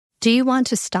Do you want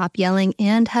to stop yelling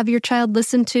and have your child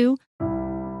listen too?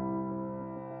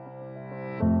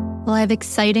 Well, I have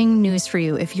exciting news for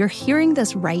you. If you're hearing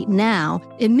this right now,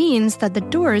 it means that the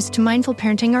doors to mindful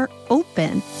parenting are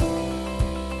open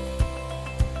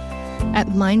at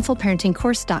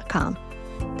mindfulparentingcourse.com.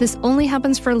 This only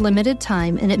happens for a limited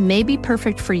time, and it may be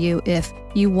perfect for you if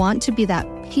you want to be that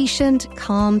patient,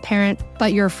 calm parent,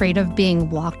 but you're afraid of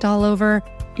being walked all over.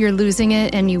 You're losing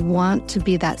it, and you want to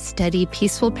be that steady,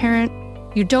 peaceful parent.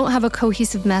 You don't have a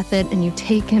cohesive method, and you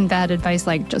take in bad advice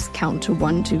like just count to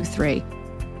 1, 2, 3.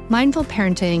 Mindful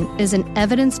parenting is an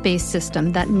evidence-based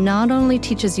system that not only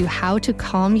teaches you how to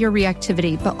calm your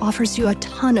reactivity, but offers you a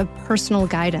ton of personal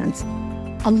guidance.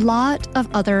 A lot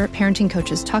of other parenting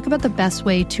coaches talk about the best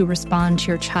way to respond to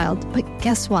your child, but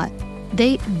guess what?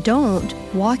 They don't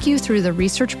walk you through the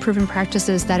research-proven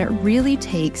practices that it really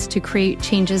takes to create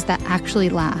changes that actually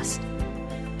last.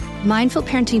 Mindful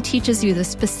parenting teaches you the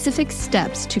specific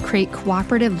steps to create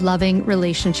cooperative, loving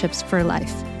relationships for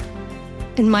life.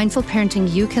 In mindful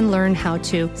parenting, you can learn how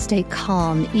to stay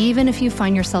calm, even if you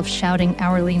find yourself shouting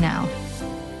hourly now.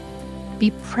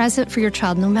 Be present for your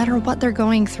child no matter what they're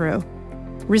going through.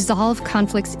 Resolve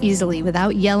conflicts easily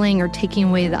without yelling or taking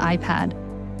away the iPad.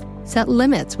 Set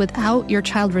limits without your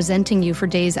child resenting you for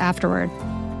days afterward.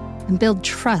 And build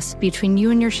trust between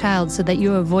you and your child so that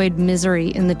you avoid misery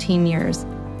in the teen years.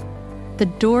 The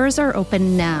doors are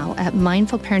open now at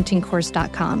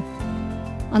mindfulparentingcourse.com.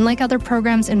 Unlike other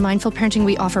programs in Mindful Parenting,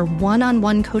 we offer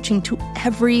one-on-one coaching to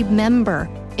every member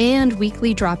and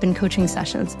weekly drop-in coaching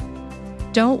sessions.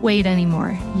 Don't wait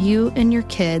anymore. You and your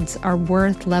kids are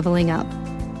worth leveling up.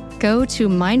 Go to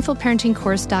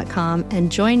mindfulparentingcourse.com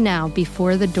and join now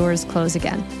before the doors close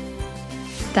again.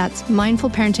 That's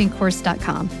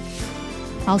mindfulparentingcourse.com.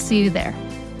 I'll see you there.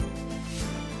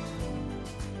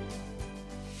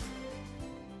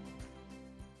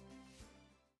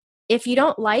 If you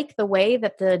don't like the way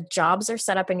that the jobs are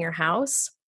set up in your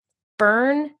house,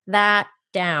 burn that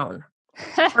down.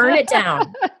 Burn it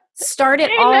down. Start it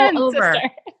Amen, all over.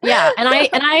 sister. Yeah. And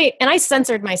I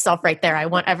censored myself right there. I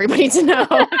want everybody to know.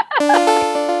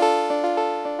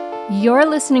 You're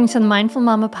listening to the Mindful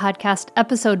Mama Podcast,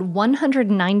 episode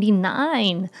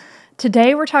 199.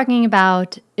 Today we're talking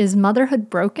about Is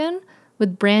Motherhood Broken?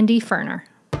 With Brandy Ferner.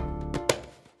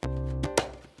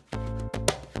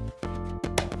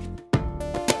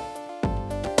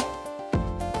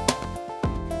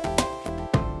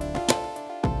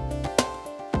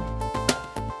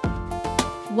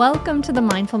 Welcome to the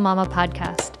Mindful Mama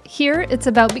Podcast. Here, it's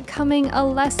about becoming a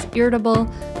less irritable,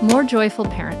 more joyful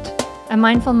parent. At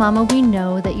Mindful Mama, we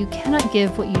know that you cannot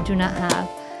give what you do not have.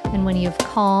 And when you have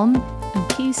calm and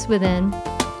peace within,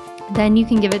 then you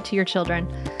can give it to your children.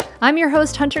 I'm your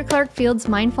host, Hunter Clark Fields,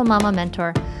 Mindful Mama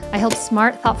Mentor. I help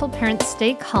smart, thoughtful parents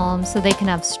stay calm so they can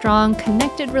have strong,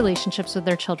 connected relationships with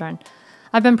their children.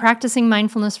 I've been practicing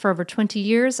mindfulness for over 20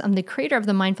 years. I'm the creator of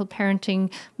the Mindful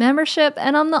Parenting membership,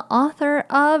 and I'm the author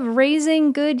of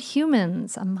Raising Good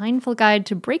Humans, a mindful guide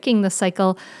to breaking the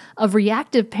cycle of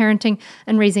reactive parenting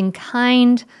and raising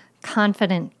kind,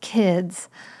 confident kids.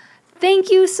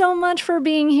 Thank you so much for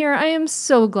being here. I am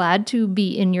so glad to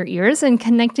be in your ears and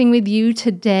connecting with you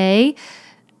today.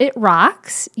 It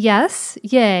rocks. Yes.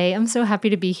 Yay. I'm so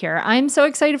happy to be here. I'm so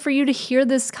excited for you to hear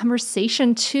this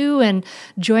conversation too and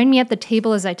join me at the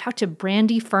table as I talk to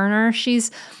Brandy Ferner. She's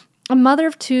a mother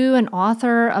of two, an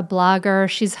author, a blogger.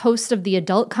 She's host of the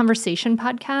Adult Conversation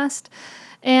podcast,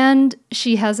 and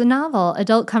she has a novel,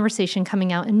 Adult Conversation,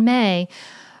 coming out in May.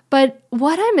 But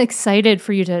what I'm excited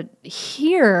for you to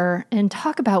hear and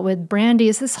talk about with Brandy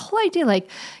is this whole idea,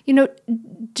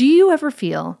 do you ever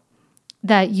feel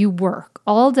that you work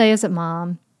all day as a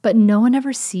mom, but no one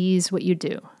ever sees what you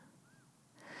do?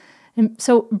 And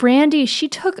so Brandy, she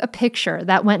took a picture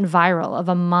that went viral of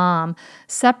a mom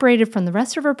separated from the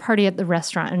rest of her party at the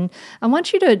restaurant. And I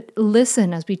want you to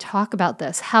listen as we talk about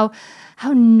this, how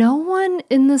no one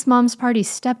in this mom's party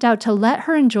stepped out to let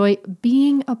her enjoy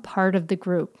being a part of the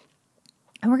group.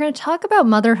 And we're going to talk about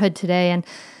motherhood today.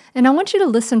 And I want you to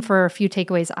listen for a few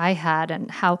takeaways I had and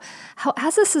how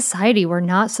as a society, we're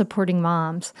not supporting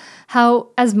moms. How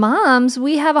as moms,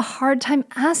 we have a hard time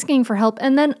asking for help,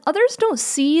 and then others don't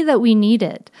see that we need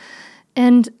it.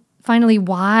 And finally,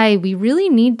 why we really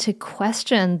need to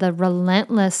question the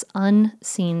relentless,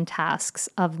 unseen tasks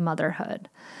of motherhood.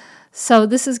 So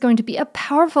this is going to be a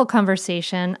powerful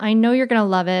conversation. I know you're going to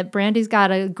love it. Brandy's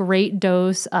got a great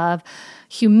dose of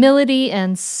humility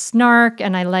and snark,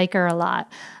 and I like her a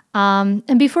lot.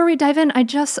 And before we dive in, I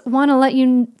just want to let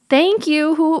you thank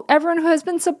you, everyone who has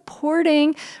been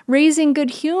supporting Raising Good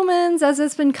Humans as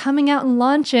it's been coming out and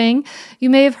launching. You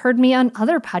may have heard me on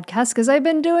other podcasts because I've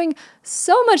been doing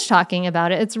so much talking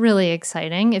about it. It's really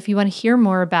exciting. If you want to hear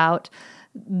more about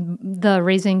the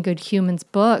Raising Good Humans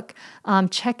book,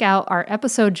 check out our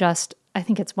episode I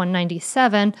think it's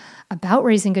 197, about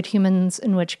Raising Good Humans,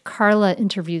 in which Carla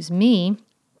interviews me.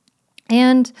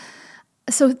 And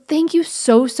so thank you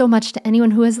so, so much to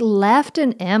anyone who has left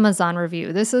an Amazon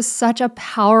review. This is such a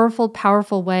powerful,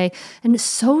 powerful way and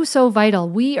so, so vital.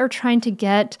 We are trying to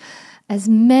get as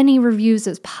many reviews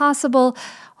as possible.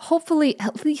 Hopefully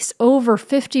at least over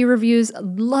 50 reviews.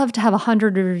 I'd love to have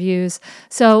 100 reviews.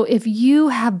 So if you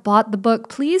have bought the book,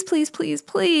 please, please, please,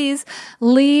 please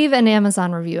leave an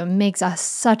Amazon review. It makes us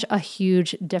such a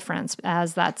huge difference,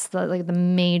 as that's the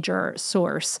major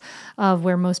source of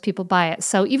where most people buy it.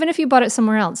 So even if you bought it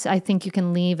somewhere else, I think you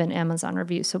can leave an Amazon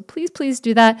review. So please, please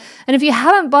do that. And if you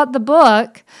haven't bought the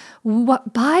book,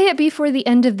 buy it before the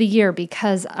end of the year,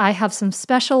 because I have some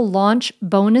special launch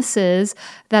bonuses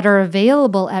that are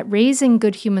available at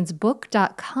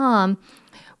raisinggoodhumansbook.com,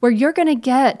 where you're going to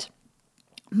get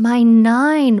my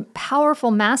 9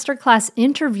 powerful masterclass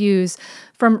interviews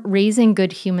from Raising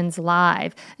Good Humans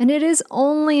Live. And it is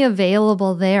only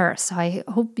available there. So I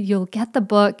hope you'll get the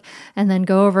book and then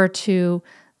go over to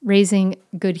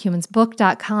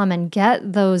raisinggoodhumansbook.com and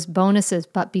get those bonuses,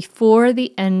 but before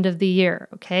the end of the year.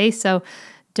 Okay. So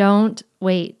don't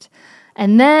wait.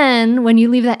 And then when you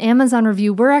leave that Amazon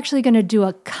review, we're actually going to do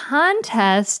a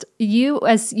contest. You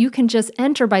can just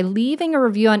enter by leaving a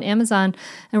review on Amazon,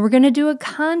 and we're going to do a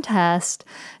contest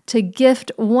to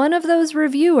gift one of those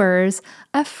reviewers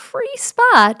a free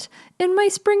spot in my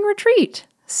spring retreat.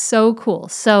 So cool.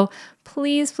 So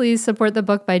please, please support the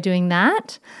book by doing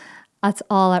that. That's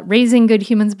all at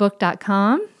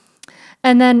raisinggoodhumansbook.com.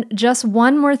 And then just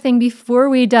one more thing before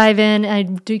we dive in. I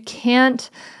can't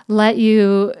let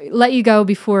you go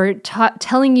before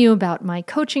telling you about my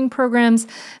coaching programs.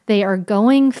 They are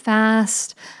going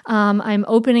fast. I'm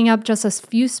opening up just a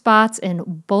few spots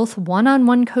in both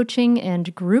one-on-one coaching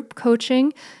and group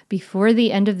coaching before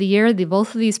the end of the year.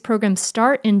 Both of these programs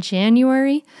start in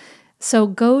January. So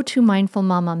go to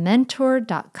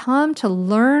mindfulmamamentor.com to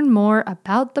learn more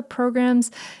about the programs.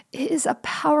 It is a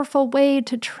powerful way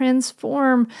to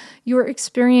transform your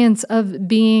experience of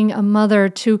being a mother,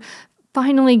 to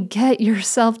finally get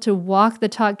yourself to walk the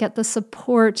talk, get the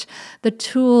support, the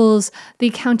tools, the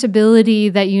accountability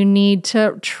that you need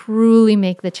to truly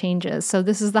make the changes. So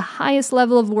this is the highest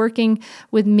level of working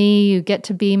with me. You get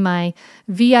to be my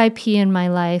VIP in my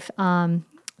life. And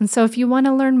so if you want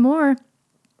to learn more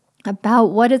about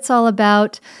what it's all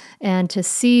about and to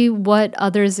see what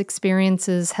others'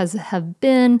 experiences have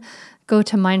been, go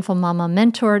to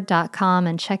mindfulmamamentor.com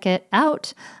and check it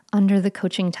out under the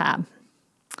coaching tab.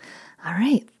 All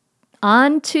right,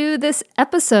 on to this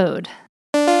episode.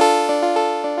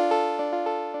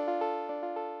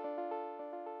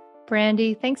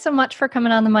 Brandy, thanks so much for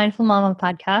coming on the Mindful Mama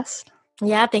podcast.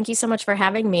 Yeah, thank you so much for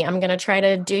having me. I'm going to try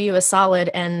to do you a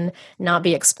solid and not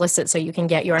be explicit so you can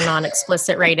get your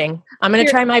non-explicit rating. I'm going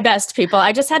to try my best, people.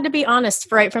 I just had to be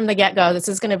honest right from the get-go. This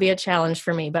is going to be a challenge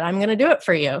for me, but I'm going to do it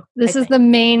for you. This is the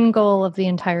main goal of the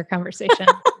entire conversation,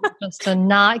 just to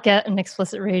not get an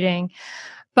explicit rating.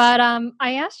 But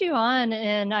I asked you on,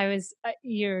 and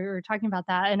you were talking about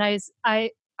that, and I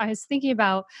was thinking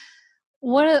about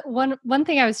one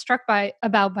thing I was struck by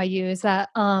you is that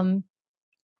a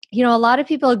lot of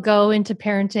people go into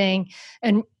parenting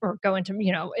or go into,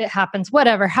 it happens,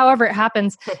 however it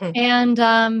happens.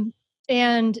 And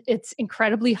it's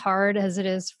incredibly hard, as it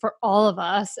is for all of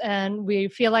us. And we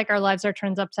feel like our lives are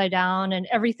turned upside down and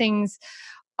everything's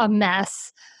a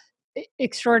mess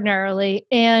extraordinarily.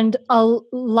 And a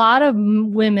lot of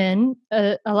women,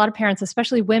 a lot of parents,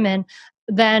 especially women,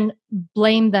 then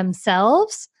blame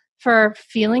themselves for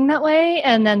feeling that way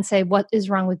and then say, what is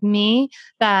wrong with me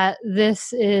that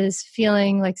this is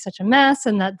feeling like such a mess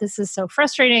and that this is so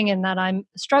frustrating and that I'm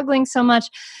struggling so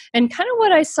much. And kind of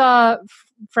what I saw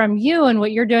from you and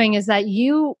what you're doing is that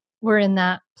you were in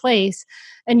that place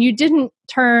and you didn't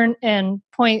turn and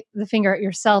point the finger at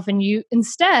yourself, and you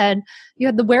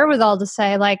had the wherewithal to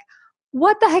say, like,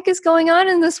 what the heck is going on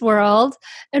in this world?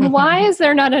 And why is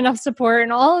there not enough support?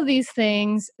 And all of these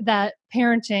things, that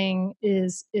parenting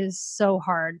is so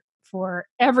hard for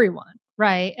everyone,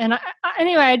 right? And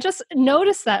I just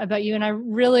noticed that about you, and I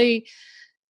really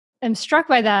am struck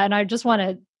by that. And I just want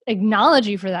to acknowledge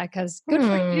you for that, because good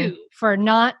for you for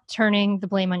not turning the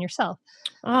blame on yourself.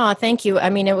 Oh, thank you. I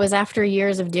mean, it was after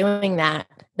years of doing that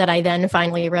I then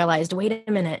finally realized, wait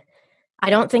a minute. I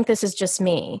don't think this is just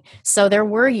me. So there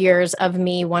were years of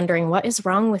me wondering, what is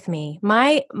wrong with me?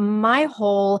 My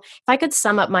whole, if I could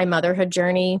sum up my motherhood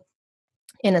journey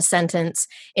in a sentence,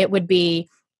 it would be,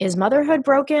 is motherhood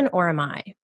broken or am I?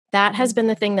 That has been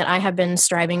the thing that I have been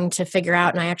striving to figure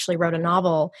out. And I actually wrote a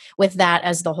novel with that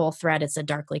as the whole thread. It's a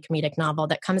darkly comedic novel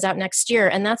that comes out next year.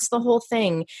 And that's the whole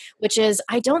thing, which is,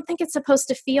 I don't think it's supposed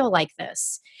to feel like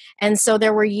this. And so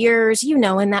there were years, in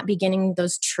that beginning,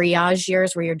 those triage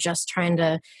years where you're just trying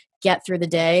to get through the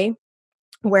day,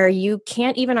 where you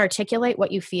can't even articulate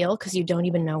what you feel because you don't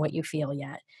even know what you feel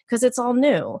yet, because it's all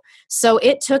new. So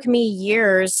it took me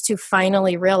years to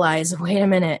finally realize, wait a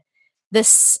minute,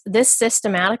 this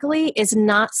systematically is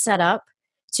not set up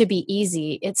to be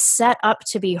easy. It's set up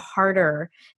to be harder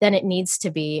than it needs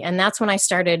to be. And that's when I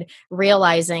started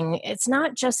realizing it's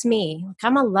not just me.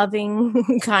 I'm a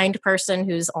loving, kind person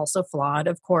who's also flawed,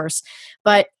 of course.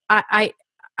 But I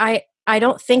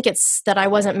don't think it's that I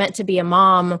wasn't meant to be a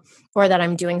mom or that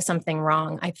I'm doing something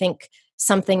wrong. I think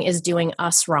something is doing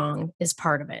us wrong is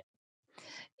part of it.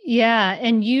 Yeah.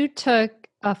 And you took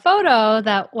a photo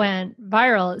that went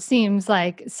viral, it seems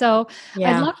like. So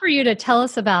I'd love for you to tell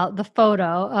us about the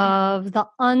photo of the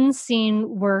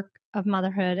unseen work of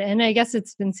motherhood. And I guess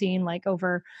it's been seen like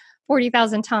over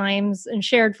 40,000 times and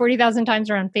shared 40,000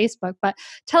 times around Facebook. But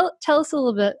tell us a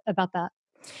little bit about that.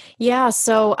 Yeah,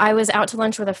 so I was out to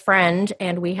lunch with a friend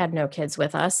and we had no kids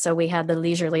with us. So we had the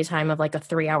leisurely time of like a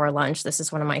 3-hour lunch. This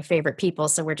is one of my favorite people.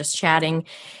 So we're just chatting.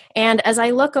 And as I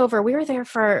look over, we were there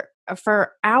for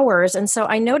hours. And so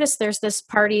I noticed there's this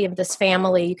party of this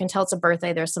family. You can tell it's a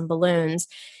birthday. There's some balloons.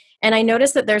 And I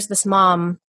noticed that there's this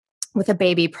mom with a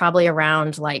baby, probably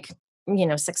around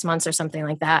 6 months or something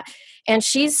like that. And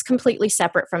she's completely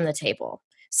separate from the table.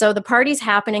 So the party's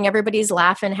happening, everybody's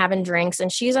laughing, having drinks,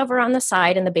 and she's over on the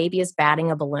side and the baby is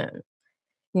batting a balloon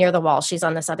near the wall. She's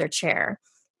on this other chair.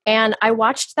 And I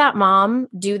watched that mom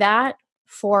do that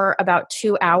for about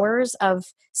 2 hours of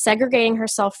segregating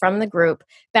herself from the group,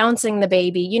 bouncing the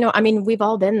baby. We've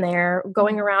all been there,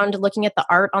 going around looking at the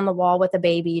art on the wall with the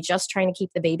baby, just trying to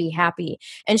keep the baby happy.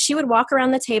 And she would walk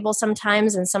around the table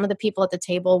sometimes, and some of the people at the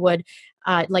table would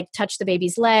touch the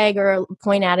baby's leg or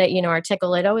point at it, or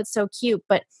tickle it. Oh, it's so cute.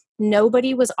 But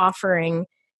nobody was offering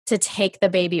to take the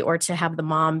baby or to have the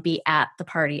mom be at the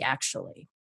party actually.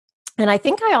 And I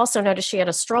think I also noticed she had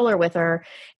a stroller with her.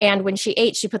 And when she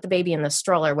ate, she put the baby in the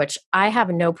stroller, which I have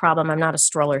no problem. I'm not a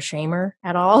stroller shamer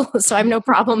at all. So I have no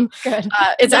problem. Good.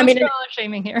 Stroller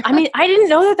shaming here. I didn't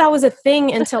know that was a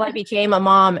thing until I became a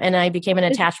mom and I became an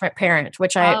attachment parent,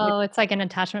 it's like an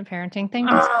attachment parenting thing.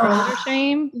 Stroller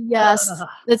shame. Yes. Ugh.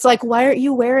 It's like, why aren't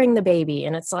you wearing the baby?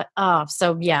 And it's like,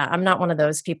 so yeah, I'm not one of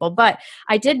those people. But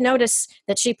I did notice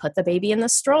that she put the baby in the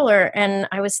stroller. And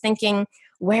I was thinking,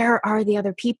 where are the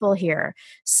other people here?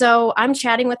 So I'm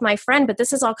chatting with my friend, but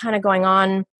this is all kind of going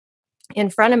on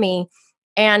in front of me.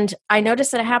 And I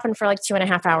noticed that it happened for like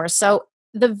 2.5 hours. So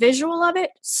the visual of it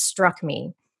struck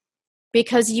me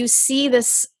because you see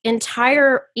this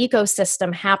entire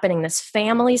ecosystem happening, this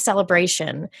family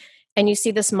celebration, and you see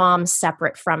this mom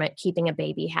separate from it, keeping a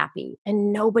baby happy.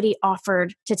 And nobody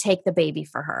offered to take the baby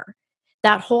for her.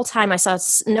 That whole time I saw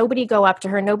nobody go up to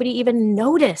her. Nobody even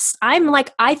noticed.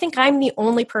 I think I'm the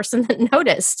only person that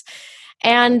noticed.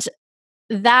 And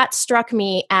that struck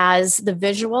me as the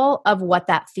visual of what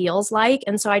that feels like.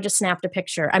 And so I just snapped a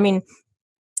picture.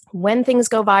 When things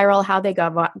go viral, how they go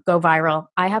viral,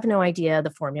 I have no idea the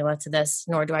formula to this,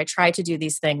 nor do I try to do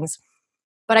these things.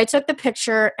 But I took the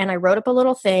picture and I wrote up a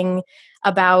little thing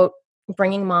about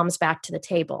bringing moms back to the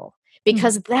table.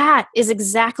 Because that is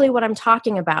exactly what I'm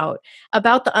talking about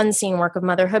the unseen work of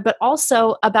motherhood, but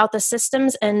also about the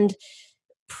systems and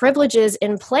privileges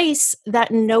in place that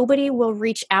nobody will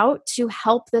reach out to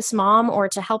help this mom or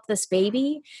to help this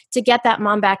baby to get that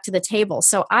mom back to the table.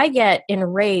 So I get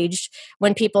enraged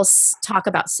when people talk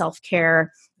about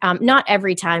self-care. Not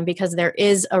every time, because there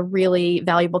is a really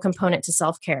valuable component to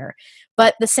self-care.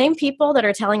 But the same people that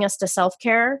are telling us to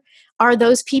self-care are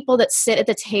those people that sit at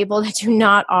the table that do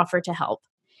not offer to help.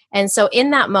 And so in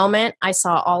that moment, I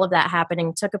saw all of that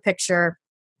happening, took a picture,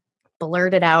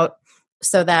 blurred it out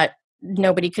so that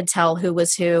nobody could tell who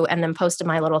was who, and then posted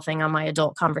my little thing on my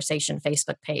Adult Conversation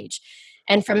Facebook page.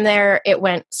 And from there, it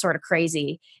went sort of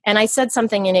crazy. And I said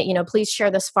something in it, please share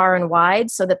this far and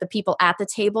wide so that the people at the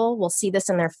table will see this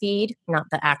in their feed, not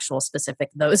the actual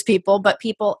specific those people, but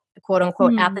people, quote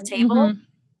unquote, at the table. Mm-hmm.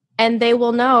 And they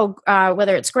will know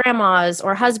whether it's grandmas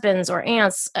or husbands or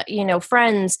aunts,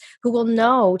 friends who will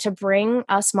know to bring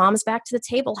us moms back to the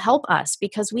table, help us,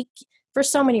 because we, for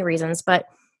so many reasons, but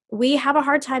we have a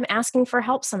hard time asking for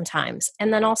help sometimes.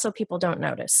 And then also people don't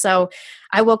notice. So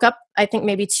I woke up, I think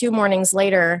maybe 2 mornings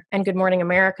later, and Good Morning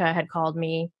America had called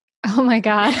me Oh my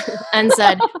God. and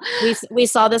said, we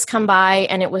saw this come by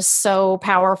and it was so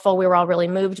powerful. We were all really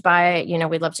moved by it.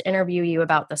 We'd love to interview you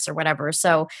about this or whatever.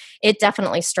 So it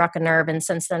definitely struck a nerve. And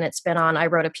since then it's been on, I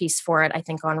wrote a piece for it, I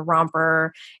think on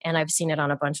Romper, and I've seen it on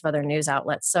a bunch of other news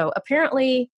outlets. So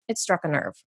apparently it struck a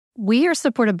nerve. We are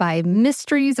supported by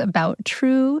Mysteries About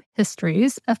True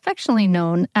Histories, affectionately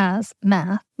known as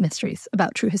Math Mysteries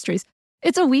About True Histories.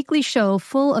 It's a weekly show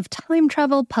full of time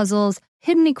travel puzzles,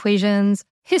 hidden equations,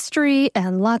 history,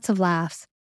 and lots of laughs.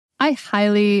 I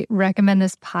highly recommend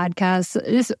this podcast.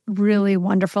 It is really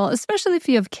wonderful, especially if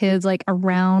you have kids like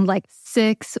around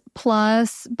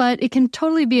 6+, but it can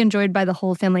totally be enjoyed by the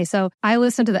whole family. So I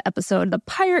listened to the episode, The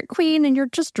Pirate Queen, and you're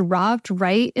just dropped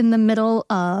right in the middle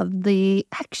of the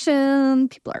action.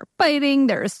 People are fighting,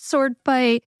 there's a sword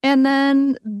fight. And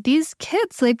then these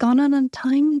kids, they've gone on a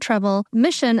time travel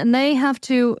mission and they have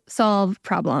to solve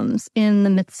problems in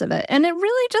the midst of it. And it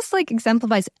really just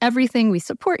exemplifies everything we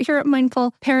support here at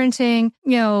Mindful Parenting.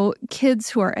 Kids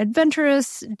who are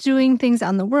adventurous, doing things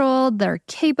out in the world, they're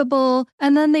capable.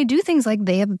 And then they do things like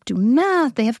they have to do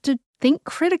math, they have to think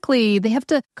critically, they have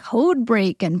to code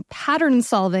break and pattern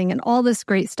solving and all this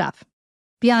great stuff.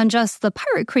 Beyond just the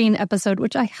Pirate Queen episode,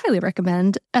 which I highly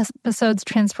recommend, episodes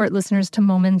transport listeners to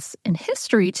moments in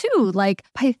history, too, like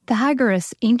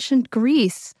Pythagoras, ancient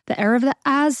Greece, the era of the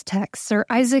Aztecs, Sir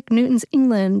Isaac Newton's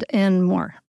England, and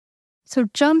more. So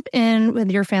jump in with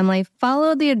your family,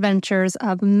 follow the adventures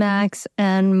of Max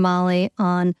and Molly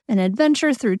on an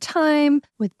adventure through time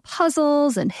with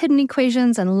puzzles and hidden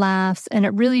equations and laughs, and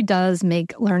it really does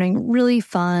make learning really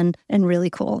fun and really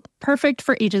cool. Perfect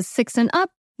for ages 6 and up.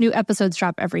 New episodes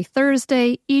drop every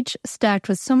Thursday, each stacked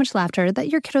with so much laughter that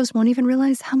your kiddos won't even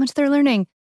realize how much they're learning.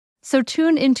 So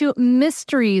tune into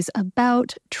Mysteries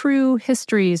About True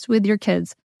Histories with your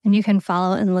kids, and you can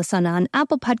follow and listen on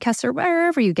Apple Podcasts or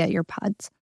wherever you get your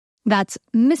pods. That's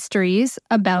Mysteries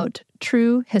About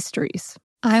True Histories.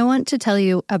 I want to tell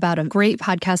you about a great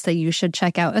podcast that you should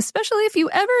check out, especially if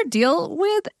you ever deal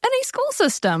with any school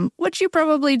system, which you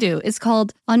probably do. It's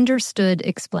called Understood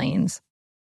Explains.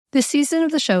 This season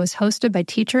of the show is hosted by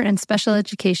teacher and special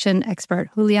education expert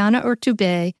Juliana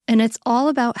Urtubey, and it's all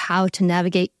about how to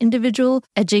navigate individual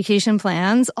education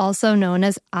plans, also known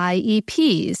as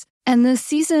IEPs. And this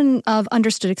season of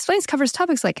Understood Explains covers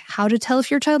topics like how to tell if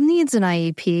your child needs an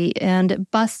IEP and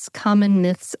busts common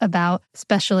myths about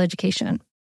special education.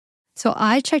 So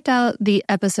I checked out the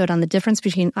episode on the difference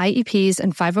between IEPs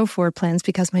and 504 plans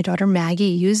because my daughter Maggie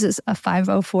uses a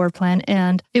 504 plan,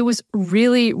 and it was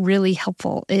really, really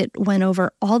helpful. It went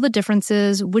over all the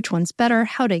differences, which one's better,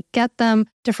 how to get them,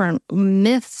 different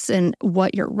myths and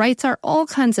what your rights are, all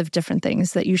kinds of different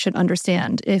things that you should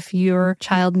understand if your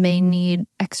child may need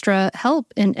extra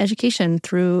help in education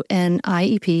through an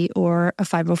IEP or a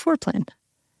 504 plan.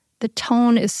 The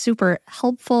tone is super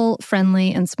helpful,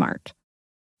 friendly, and smart.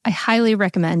 I highly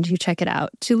recommend you check it out.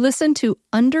 To listen to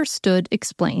Understood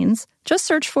Explains, just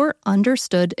search for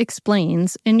Understood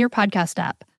Explains in your podcast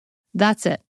app. That's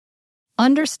it.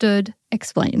 Understood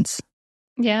Explains.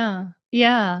 Yeah.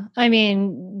 I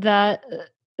mean, that,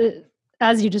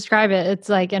 as you describe it, it's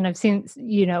and I've seen,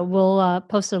 we'll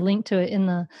post a link to it in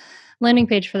the landing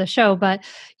page for the show, but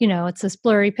it's this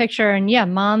blurry picture, and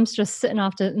mom's just sitting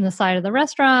off in the side of the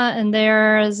restaurant, and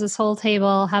there's this whole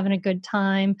table having a good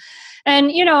time.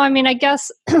 And I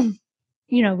guess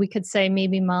we could say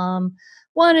maybe mom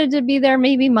wanted to be there,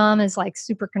 maybe mom is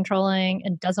super controlling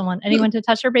and doesn't want anyone to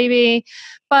touch her baby.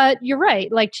 But you're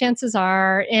right, chances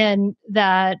are in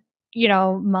that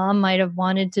mom might have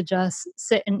wanted to just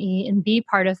sit and eat and be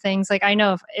part of things. I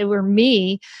know if it were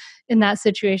me in that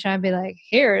situation, I'd be like,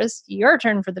 here's your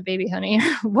turn for the baby, honey,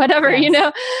 whatever,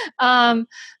 yes. But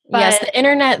yes, the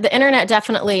internet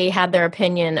definitely had their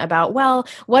opinion about, well,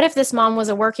 what if this mom was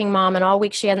a working mom and all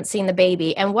week she hadn't seen the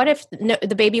baby? And what if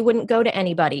the baby wouldn't go to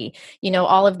anybody?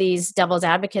 All of these devil's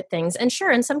advocate things. And sure,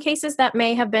 in some cases that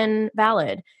may have been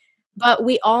valid, but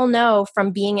we all know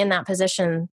from being in that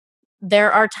position,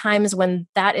 there are times when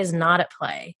that is not at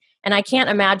play. And I can't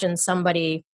imagine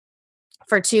somebody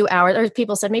for 2 hours, or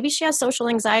people said maybe she has social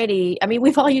anxiety. I mean,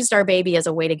 we've all used our baby as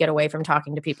a way to get away from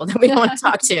talking to people that we don't want to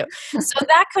talk to. So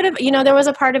that could have, there was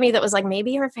a part of me that was like,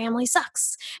 maybe her family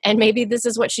sucks and maybe this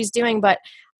is what she's doing. But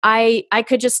I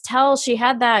could just tell she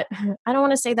had that, I don't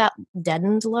want to say that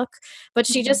deadened look, but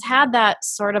she just had that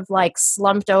sort of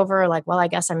slumped over, well, I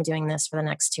guess I'm doing this for the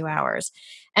next 2 hours.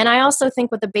 And I also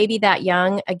think with a baby that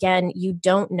young, again, you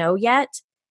don't know yet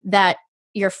that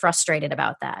you're frustrated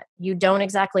about that. You don't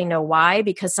exactly know why,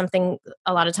 because something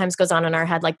a lot of times goes on in our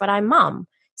head, like, but I'm mom.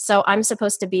 So I'm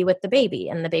supposed to be with the baby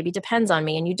and the baby depends on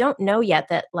me. And you don't know yet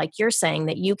that, like you're saying,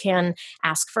 that you can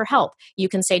ask for help. You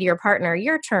can say to your partner,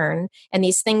 your turn. And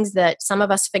these things that some of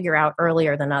us figure out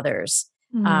earlier than others.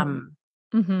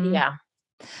 Mm-hmm. Yeah.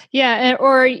 Yeah.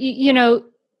 Or,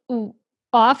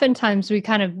 oftentimes we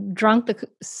kind of drunk the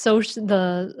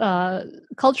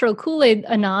cultural Kool-Aid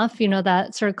enough,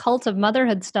 that sort of cult of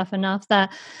motherhood stuff enough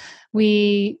that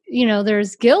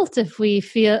there's guilt if we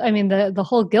feel, the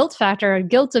whole guilt factor,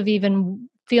 guilt of even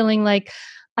feeling like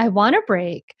I want to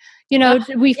break.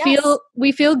 We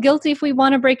Yes. feel guilty if we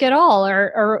want to break at all,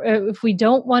 or if we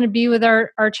don't want to be with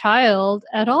our child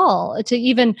at all. To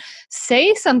even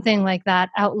say something like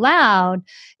that out loud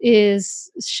is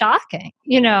shocking,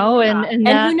 and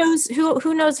And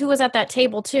who knows who was at that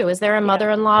table too? Is there a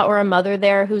mother-in-law or a mother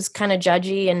there who's kind of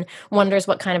judgy and wonders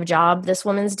what kind of job this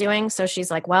woman's doing? So she's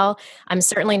like, well, I'm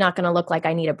certainly not going to look like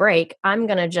I need a break. I'm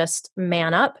going to just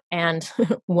man up and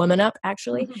woman up,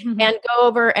 actually, and go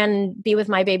over and be with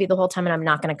my baby the whole time, and I'm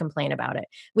not going to complain about it.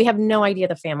 We have no idea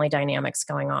the family dynamics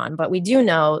going on, but we do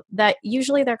know that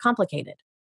usually they're complicated.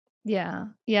 Yeah.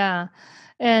 Yeah.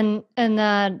 And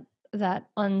that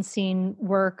unseen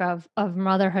work of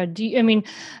motherhood.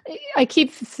 I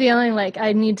keep feeling like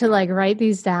I need to like write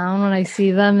these down when I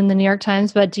see them in the New York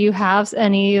Times, but do you have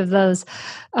any of those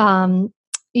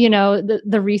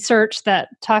the research that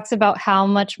talks about how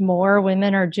much more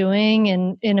women are doing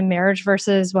in a marriage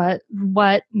versus what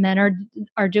men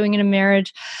are doing in a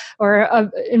marriage or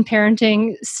in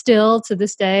parenting still to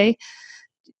this day?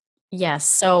 Yes.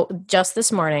 So just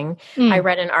this morning, I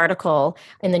read an article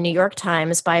in the New York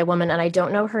Times by a woman, and I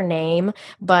don't know her name,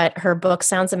 but her book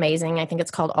sounds amazing. I think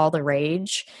it's called All the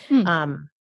Rage.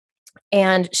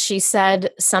 And she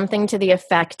said something to the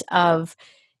effect of,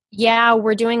 yeah,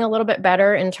 we're doing a little bit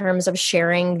better in terms of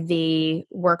sharing the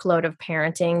workload of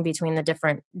parenting between the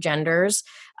different genders.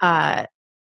 But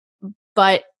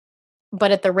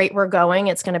at the rate we're going,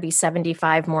 it's going to be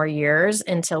 75 more years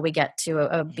until we get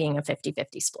to being a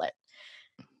 50-50 split.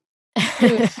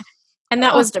 And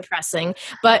that was depressing.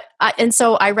 And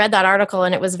so I read that article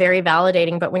and it was very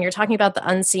validating. But when you're talking about the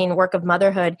unseen work of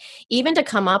motherhood, even to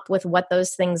come up with what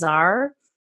those things are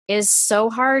is so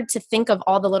hard to think of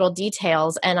all the little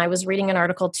details. And I was reading an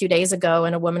article 2 days ago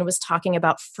and a woman was talking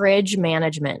about fridge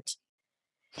management.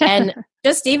 And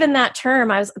just even that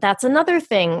term, that's another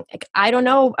thing. Like, I don't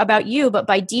know about you, but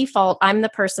by default, I'm the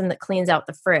person that cleans out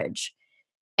the fridge.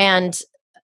 And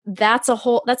that's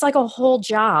like a whole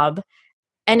job.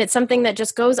 And it's something that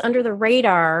just goes under the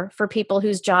radar for people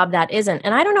whose job that isn't.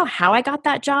 And I don't know how I got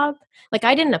that job. Like,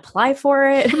 I didn't apply for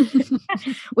it.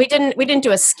 We didn't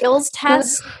do a skills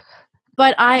test,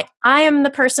 but I am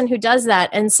the person who does that.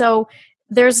 And so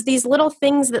there's these little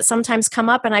things that sometimes come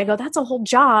up and I go, that's a whole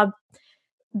job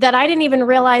that I didn't even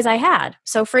realize I had.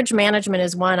 So fridge management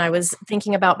is one I was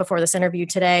thinking about before this interview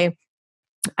today.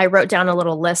 I wrote down a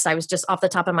little list. I was just off the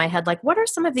top of my head, like, what are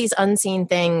some of these unseen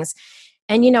things?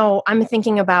 And, I'm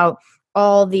thinking about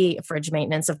all the fridge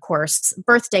maintenance, of course,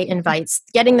 birthday invites,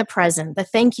 getting the present, the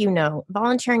thank you note,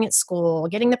 volunteering at school,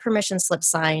 getting the permission slip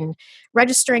signed,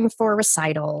 registering for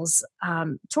recitals,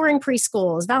 touring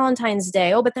preschools, Valentine's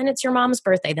Day. Oh, but then it's your mom's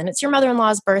birthday. Then it's your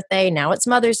mother-in-law's birthday. Now it's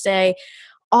Mother's Day.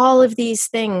 All of these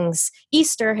things,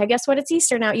 Easter, I guess what it's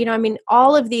Easter now,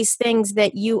 all of these things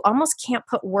that you almost can't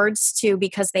put words to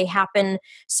because they happen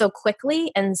so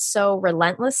quickly and so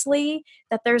relentlessly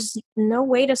that there's no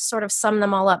way to sort of sum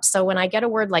them all up. So when I get a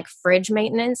word like fridge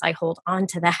maintenance, I hold on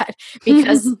to that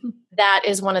because that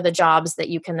is one of the jobs that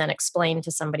you can then explain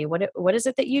to somebody, what is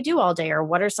it that you do all day? Or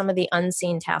what are some of the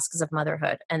unseen tasks of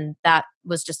motherhood? And that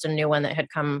was just a new one that had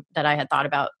come that I had thought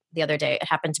about the other day. It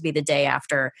happened to be the day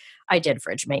after I did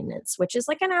fridge maintenance, which is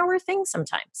like an hour thing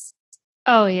sometimes.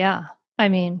 Oh yeah.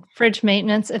 Fridge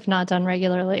maintenance, if not done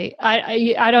regularly,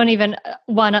 I don't even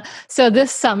want to. So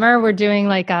this summer we're doing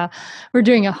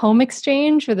a home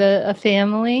exchange with a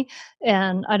family,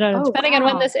 and I don't know, depending on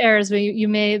when this airs,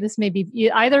 this may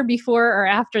be either before or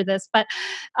after this, but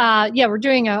we're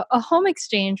doing a home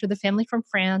exchange with a family from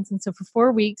France, and so for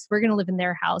 4 weeks we're going to live in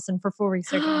their house, and for 4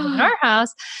 weeks they're going to live in our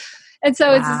house. And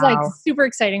so it's just like super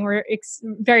exciting. We're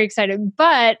very excited,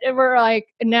 but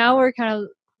now we're kind of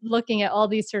looking at all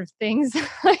these sort of things.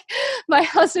 Like my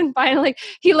husband finally,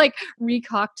 he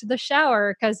recocked the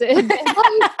shower because it had been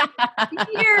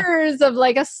years of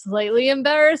like a slightly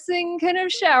embarrassing kind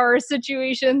of shower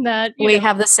situation that we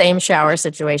have the same shower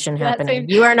situation happening.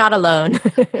 You are not alone.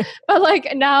 But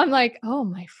now I'm like, oh,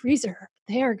 my freezer.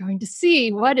 they are going to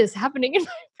see what is happening in my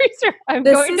freezer. I'm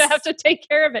This going to is have to take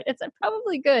care of it. It's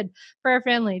probably good for our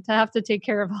family to have to take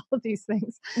care of all of these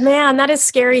things. Man, that is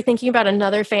scary thinking about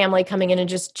another family coming in and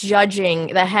just judging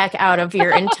the heck out of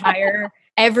your entire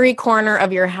every corner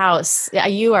of your house. Yeah,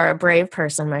 you are a brave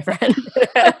person, my friend.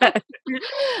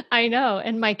 I know.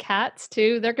 And my cats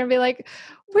too, they're going to be like,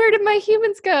 where did my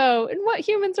humans go? And what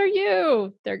humans are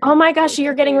you? They're going Oh to be my so gosh,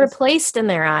 you're getting confused. replaced in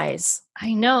their eyes.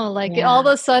 I know, like all of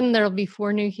a sudden there'll be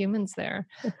 4 new humans there.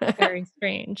 Very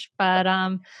strange.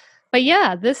 But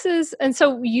yeah, this is, and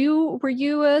so were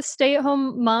you a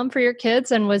stay-at-home mom for your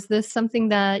kids? And was this something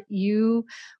that you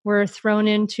were thrown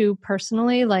into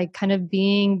personally, like kind of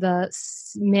being the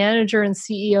manager and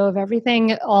CEO of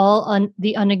everything, all on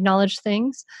the unacknowledged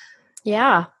things?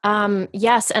 Yeah.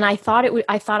 Yes. And I thought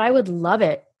I thought I would love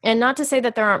it. And not to say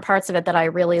that there aren't parts of it that I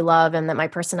really love and that my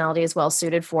personality is well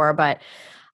suited for, but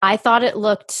I thought it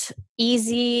looked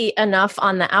easy enough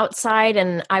on the outside.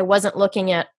 And I wasn't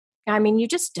looking at, I mean, you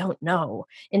just don't know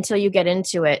until you get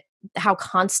into it how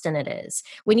constant it is.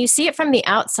 When you see it from the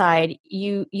outside,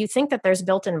 you think that there's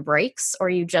built-in breaks, or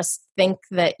you just think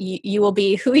that you will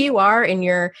be who you are in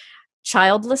your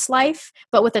childless life,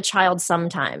 but with a child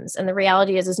sometimes. And the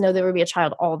reality is no, there will be a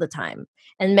child all the time.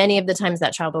 And many of the times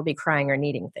that child will be crying or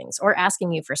needing things or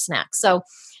asking you for snacks. So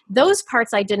those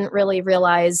parts I didn't really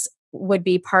realize would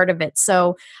be part of it.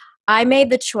 So I made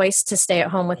the choice to stay at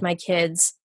home with my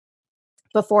kids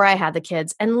before I had the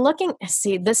kids. And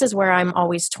see, this is where I'm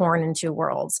always torn in two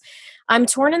worlds. I'm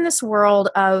torn in this world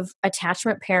of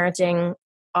attachment parenting,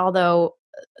 although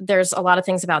there's a lot of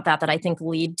things about that I think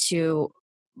lead to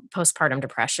postpartum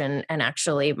depression and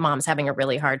actually moms having a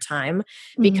really hard time,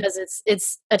 because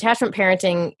it's attachment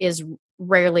parenting is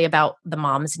rarely about the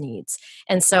mom's needs.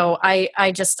 And so I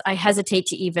hesitate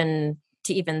to even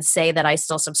say that I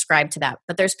still subscribe to that,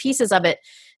 but there's pieces of it.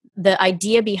 The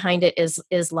idea behind it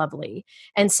is lovely.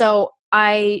 And so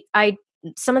I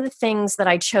some of the things that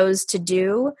I chose to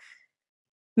do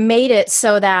made it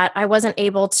so that I wasn't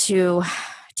able to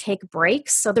take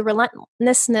breaks. So the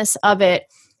relentlessness of it,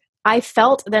 I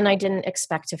felt then I didn't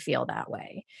expect to feel that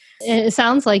way. It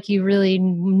sounds like you really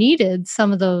needed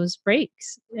some of those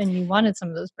breaks and you wanted some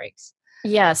of those breaks.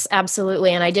 Yes,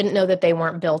 absolutely. And I didn't know that they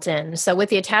weren't built in. So with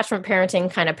the attachment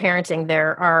parenting kind of parenting,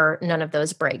 there are none of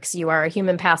those breaks. You are a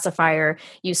human pacifier.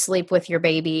 You sleep with your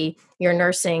baby. You're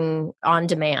nursing on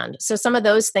demand. So some of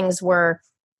those things were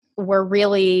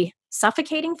really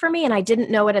suffocating for me, and I didn't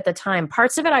know it at the time.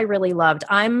 Parts of it I really loved.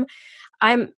 I'm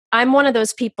one of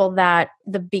those people that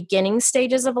the beginning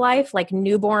stages of life, like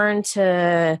newborn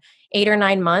to 8 or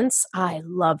 9 months, I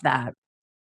love that.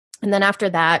 And then after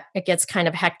that, it gets kind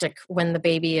of hectic when the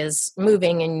baby is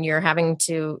moving and you're having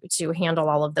to handle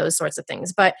all of those sorts of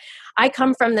things. But I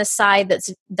come from this side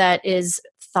that is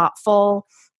thoughtful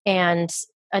and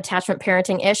attachment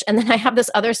parenting-ish. And then I have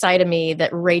this other side of me that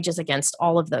rages against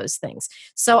all of those things.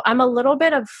 So I'm a little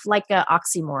bit of like an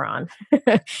oxymoron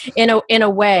in a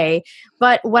way.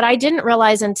 But what I didn't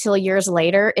realize until years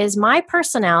later is my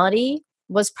personality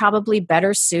was probably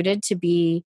better suited to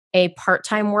be a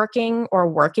part-time working or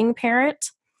working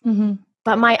parent. Mm-hmm.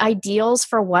 But my ideals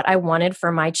for what I wanted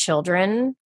for my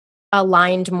children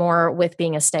aligned more with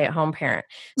being a stay-at-home parent.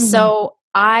 Mm-hmm. So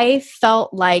I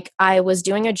felt like I was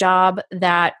doing a job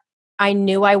that I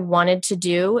knew I wanted to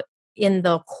do in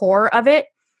the core of it,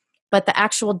 but the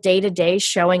actual day-to-day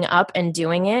showing up and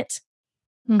doing it,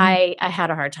 I had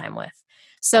a hard time with.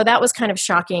 So that was kind of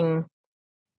shocking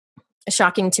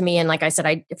to me. And like I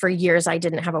said, for years, I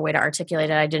didn't have a way to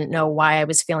articulate it. I didn't know why I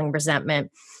was feeling resentment.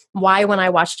 Why, when I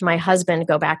watched my husband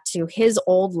go back to his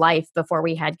old life before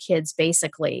we had kids,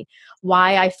 basically,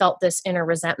 why I felt this inner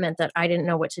resentment that I didn't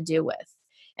know what to do with.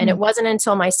 And it wasn't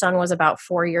until my son was about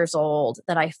 4 years old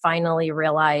that I finally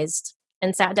realized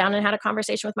and sat down and had a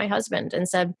conversation with my husband and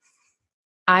said,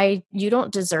 you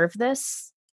don't deserve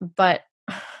this, but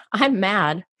I'm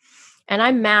mad. And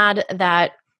I'm mad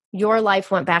that your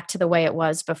life went back to the way it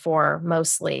was before,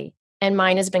 mostly. And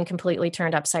mine has been completely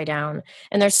turned upside down.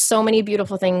 And there's so many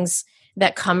beautiful things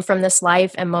that come from this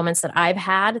life and moments that I've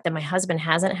had that my husband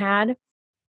hasn't had,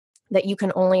 that you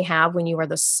can only have when you are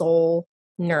the sole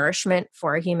nourishment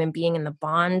for a human being, in the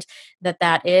bond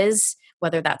that is,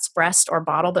 whether that's breast or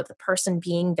bottle, but the person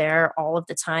being there all of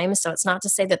the time. So it's not to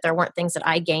say that there weren't things that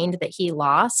I gained that he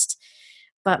lost.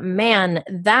 But man,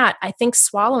 that, I think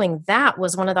swallowing that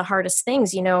was one of the hardest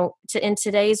things, in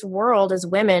today's world as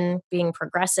women being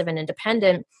progressive and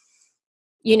independent,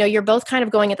 you're both kind of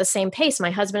going at the same pace.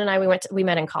 My husband and I, we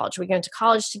met in college. We went to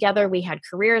college together. We had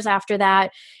careers after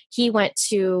that. He went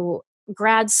to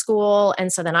grad school.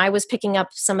 And so then I was picking up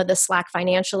some of the slack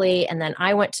financially. And then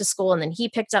I went to school and then he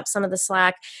picked up some of the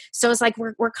slack. So it's like,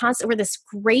 we're this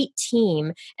great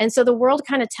team. And so the world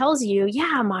kind of tells you,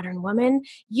 yeah, modern woman,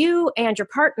 you and your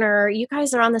partner, you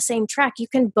guys are on the same track. You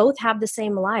can both have the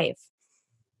same life.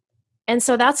 And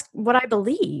so that's what I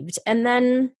believed. And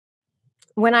then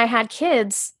when I had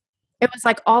kids, it was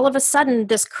like all of a sudden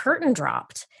this curtain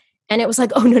dropped. And it was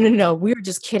like, oh, no. We were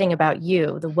just kidding about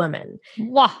you, the woman.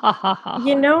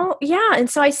 Yeah. And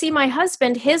so I see my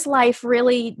husband, his life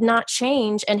really not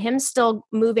change and him still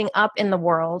moving up in the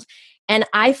world. And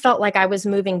I felt like I was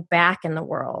moving back in the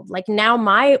world. Like now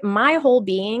my whole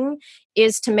being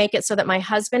is to make it so that my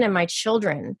husband and my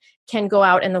children can go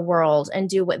out in the world and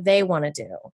do what they want to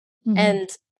do. Mm-hmm. And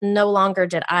no longer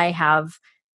did I have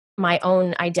my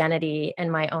own identity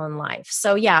and my own life.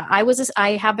 So yeah, I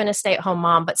have been a stay-at-home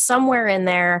mom, but somewhere in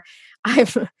there, I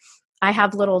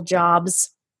have little jobs,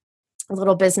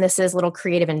 little businesses, little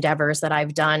creative endeavors that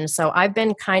I've done. So I've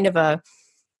been kind of a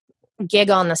gig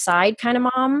on the side kind of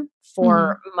mom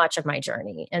for much of my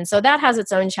journey. And so that has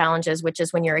its own challenges, which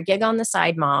is when you're a gig on the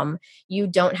side mom, you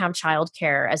don't have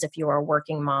childcare as if you are a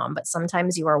working mom, but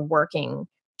sometimes you are working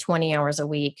 20 hours a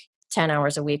week, 10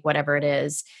 hours a week, whatever it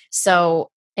is.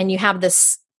 So, and you have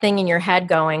this thing in your head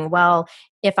going, well,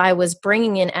 if I was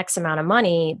bringing in X amount of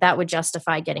money, that would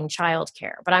justify getting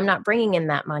childcare, but I'm not bringing in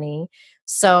that money.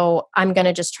 So I'm going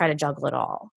to just try to juggle it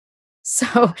all.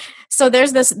 So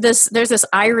there's this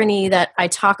irony that I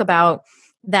talk about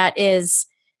that is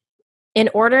in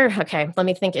order. Okay. Let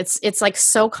me think. It's like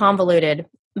so convoluted,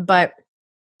 but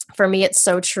for me, it's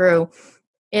so true.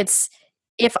 It's,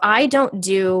 if I don't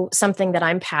do something that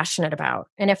I'm passionate about,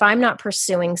 and if I'm not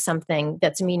pursuing something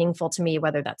that's meaningful to me,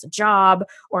 whether that's a job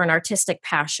or an artistic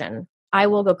passion, I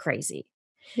will go crazy.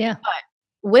 Yeah. But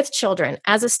with children,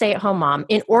 as a stay-at-home mom,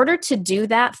 in order to do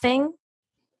that thing,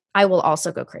 I will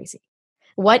also go crazy.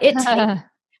 What it takes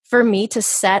for me to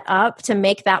set up to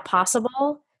make that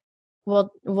possible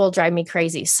will drive me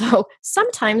crazy. So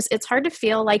sometimes it's hard to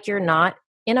feel like you're not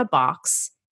in a box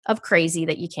of crazy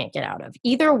that you can't get out of.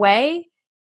 Either way,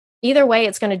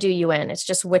 it's going to do you in. It's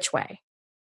just which way.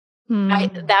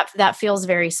 That feels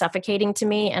very suffocating to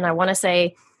me. And I want to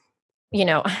say,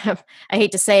 I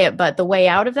hate to say it, but the way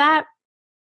out of that,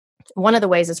 one of the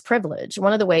ways is privilege.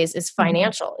 One of the ways is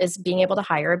financial, is being able to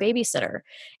hire a babysitter.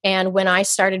 And when I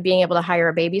started being able to hire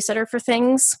a babysitter for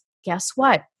things, guess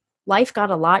what? Life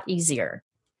got a lot easier.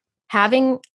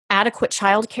 Having adequate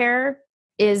childcare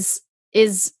is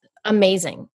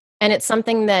amazing. And it's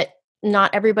something that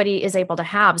not everybody is able to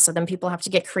have. So then people have to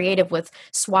get creative with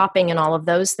swapping and all of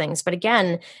those things. But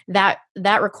again, that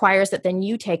requires that then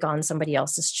you take on somebody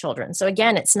else's children. So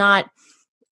again,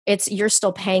 you're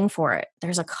still paying for it.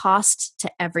 There's a cost to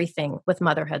everything with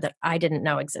motherhood that I didn't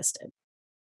know existed.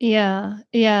 Yeah.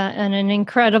 Yeah. And an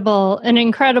incredible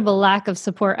lack of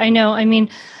support. I know. I mean,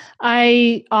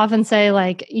 I often say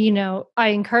I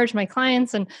encourage my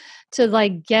clients and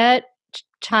to get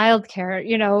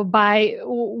childcare, by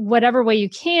whatever way you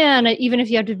can, even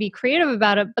if you have to be creative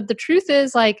about it. But the truth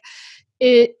is I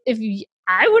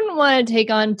wouldn't want to take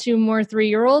on 2 more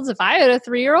 3-year-olds. If I had a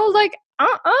 3-year-old,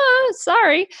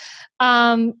 sorry.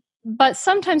 But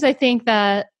sometimes I think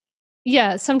that,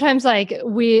 sometimes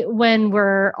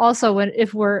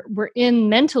if we're in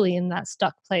mentally in that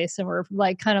stuck place and we're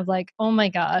oh my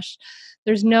gosh,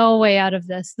 there's no way out of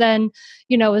this, then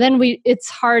it's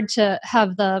hard to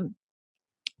have to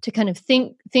kind of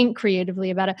think creatively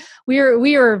about it. We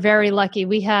are very lucky.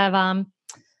 We have, I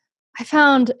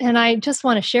found, and I just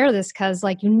want to share this because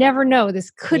you never know,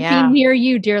 this could be near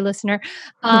you, dear listener.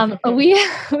 We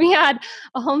had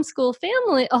a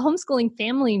homeschooling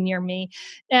family near me,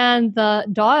 and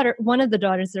one of the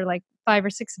daughters, there are 5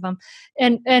 or 6 of them.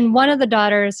 And one of the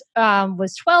daughters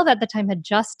was 12 at the time, had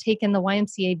just taken the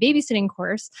YMCA babysitting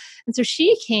course. And so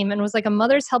she came and was like a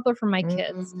mother's helper for my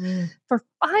kids for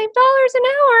 $5 an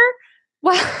hour.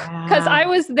 Well, because I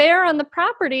was there on the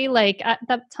property, at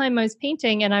that time I was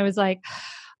painting, and I was like,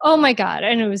 oh my God.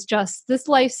 And it was just this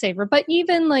lifesaver. But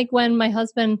even when my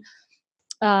husband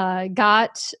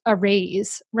got a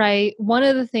raise, right? One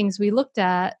of the things we looked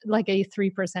at, a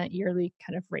 3% yearly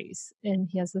kind of raise, and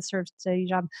he has the serve study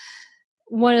job.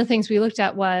 One of the things we looked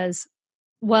at was,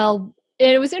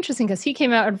 it was interesting because he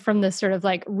came out from this sort of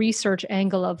research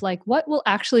angle of what will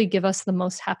actually give us the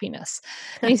most happiness.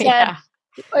 And he said,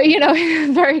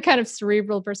 very kind of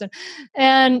cerebral person.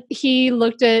 And he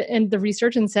looked at the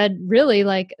research and said, really,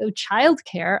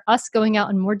 childcare, us going out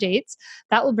on more dates,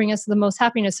 that will bring us the most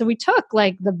happiness. So we took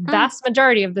the vast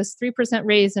majority of this 3%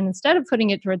 raise, and instead of putting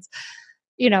it towards,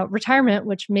 retirement,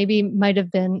 which maybe might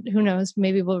have been, who knows,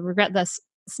 maybe we'll regret this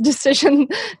decision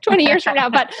 20 years from now,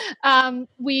 but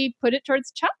we put it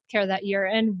towards childcare that year,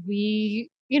 and we,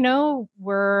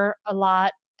 were a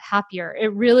lot happier.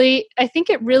 But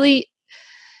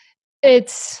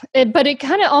it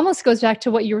kind of almost goes back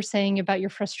to what you were saying about your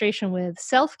frustration with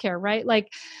self-care, right?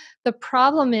 Like, the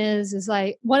problem is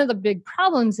like, one of the big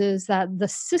problems is that the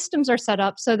systems are set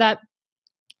up so that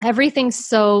everything's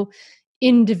so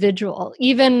individual.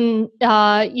 Even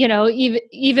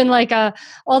even like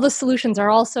all the solutions are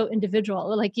also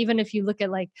individual. Like, even if you look at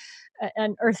like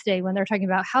an Earth Day, when they're talking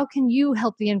about how can you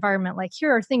help the environment, like,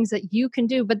 here are things that you can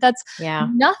do, but that's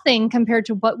nothing compared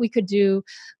to what we could do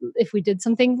if we did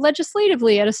something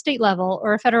legislatively at a state level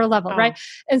or a federal level, right?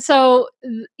 And so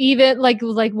even like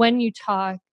when you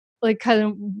talk, like, kind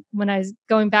of, when I was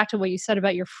going back to what you said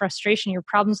about your frustration, your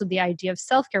problems with the idea of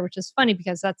self-care, which is funny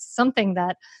because that's something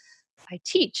that I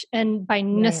teach. And by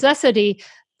necessity,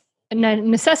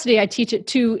 I teach it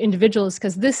to individuals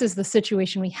because this is the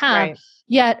situation we have. Right.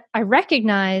 Yet I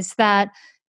recognize that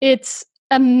it's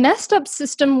a messed up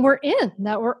system we're in,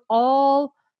 that we're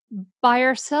all by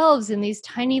ourselves in these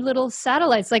tiny little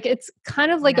satellites. Like, it's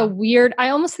kind of like a weird, I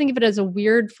almost think of it as a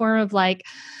weird form of like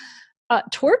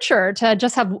torture to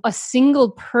just have a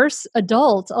single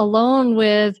adult alone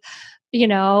with,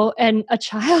 and a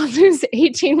child who's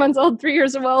 18 months old, 3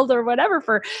 years old, or whatever,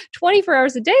 for 24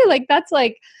 hours a day. Like, that's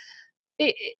like,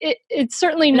 it's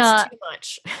certainly not too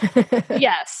much.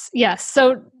 Yes.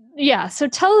 So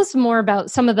tell us more about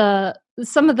some of the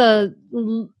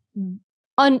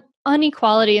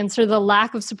inequality and sort of the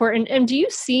lack of support. And do you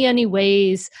see any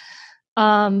ways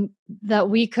that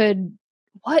we could,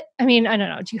 I don't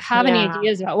know. Do you have any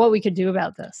ideas about what we could do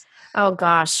about this? Oh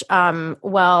gosh.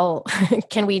 Well,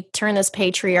 can we turn this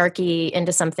patriarchy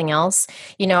into something else?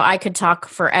 I could talk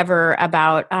forever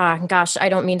about, I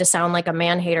don't mean to sound like a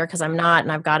man hater, because I'm not,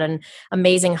 and I've got an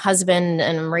amazing husband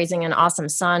and I'm raising an awesome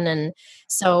son. And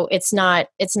so it's not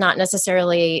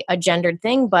necessarily a gendered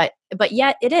thing, but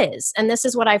yet it is. And this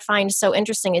is what I find so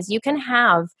interesting is you can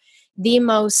have the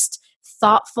most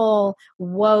thoughtful,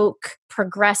 woke,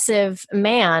 progressive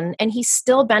man, and he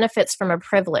still benefits from a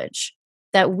privilege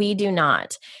that we do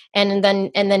not. And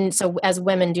then so as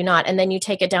women do not. And then you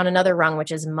take it down another rung,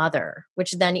 which is mother,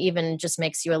 which then even just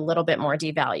makes you a little bit more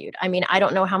devalued. I mean, I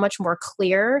don't know how much more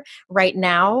clear right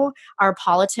now our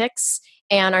politics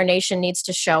and our nation needs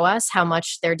to show us how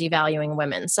much they're devaluing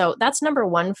women. So that's number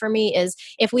one for me, is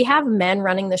if we have men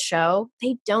running the show,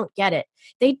 they don't get it.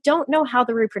 They don't know how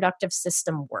the reproductive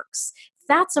system works.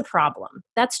 That's a problem.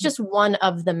 That's just one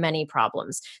of the many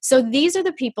problems. So these are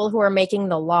the people who are making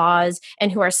the laws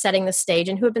and who are setting the stage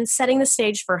and who have been setting the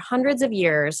stage for hundreds of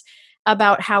years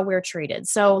about how we're treated.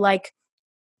 So, like,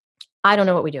 I don't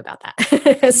know what we do about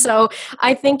that. So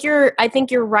I think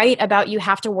you're right about, you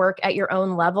have to work at your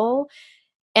own level.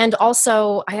 And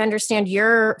also, I understand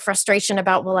your frustration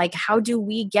about, well, like, how do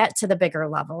we get to the bigger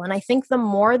level? And I think the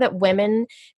more that women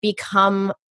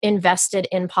become invested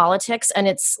in politics, and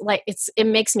it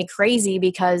makes me crazy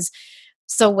because,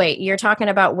 so wait, you're talking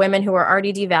about women who are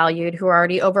already devalued, who are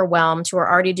already overwhelmed, who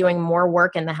are already doing more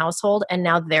work in the household, and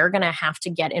now they're going to have to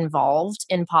get involved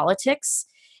in politics.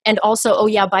 And also, oh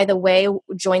yeah, by the way,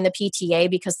 join the PTA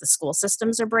because the school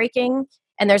systems are breaking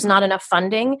and there's not enough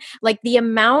funding. Like, the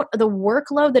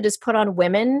workload that is put on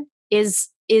women is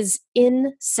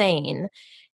insane.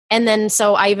 And then,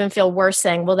 so I even feel worse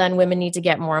saying, well, then women need to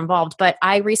get more involved. But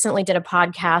I recently did a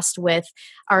podcast with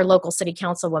our local city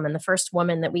councilwoman, the first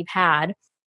woman that we've had.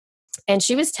 And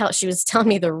she was telling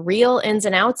me the real ins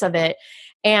and outs of it,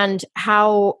 and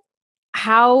how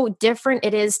different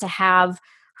it is to have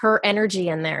her energy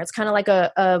in there. It's kind of like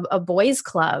a boys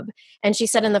club. And she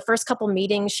said in the first couple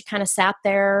meetings, she kind of sat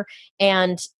there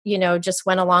and, just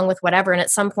went along with whatever. And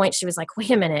at some point she was like, wait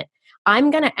a minute,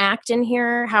 I'm going to act in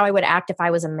here how I would act if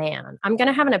I was a man. I'm going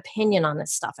to have an opinion on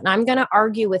this stuff, and I'm going to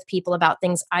argue with people about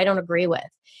things I don't agree with.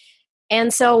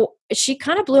 And so she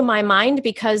kind of blew my mind,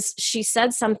 because she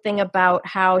said something about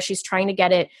how she's trying to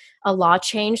get a law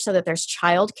change so that there's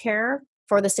childcare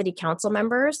for the city council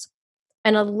members.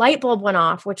 And a light bulb went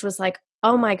off, which was like,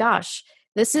 oh my gosh,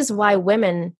 this is why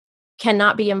women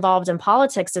cannot be involved in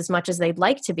politics as much as they'd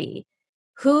like to be.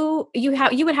 You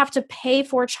would have to pay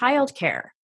for childcare.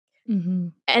 Mm-hmm.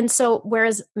 And so,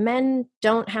 whereas men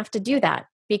don't have to do that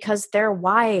because their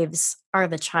wives are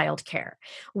the childcare.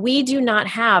 We do not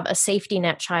have a safety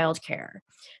net childcare.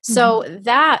 So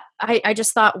that I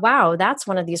just thought, wow, that's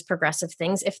one of these progressive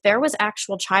things. If there was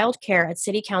actual childcare at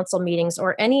city council meetings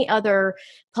or any other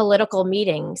political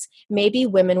meetings, maybe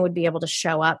women would be able to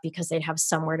show up because they'd have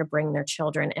somewhere to bring their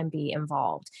children and be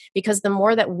involved. Because the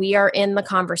more that we are in the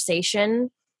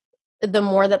conversation, the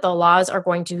more that the laws are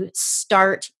going to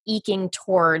start eking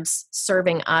towards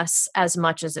serving us as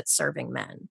much as it's serving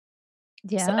men.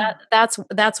 Yeah. So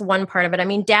that's one part of it. I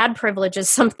mean, dad privilege is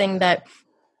something that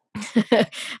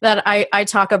that I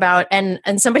talk about. And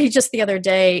somebody just the other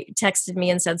day texted me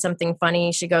and said something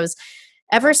funny. She goes,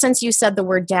 ever since you said the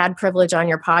word dad privilege on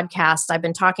your podcast, I've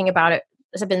been talking about it.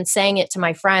 I've been saying it to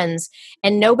my friends,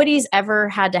 and nobody's ever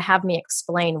had to have me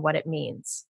explain what it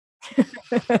means.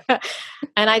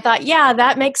 And I thought, yeah,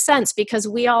 that makes sense because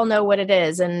we all know what it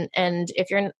is. And if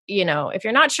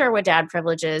you're not sure what dad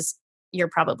privilege is, you're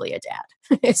probably a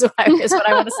dad is what I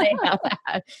want to say about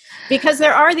that. Because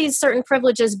there are these certain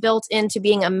privileges built into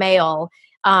being a male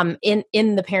in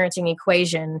the parenting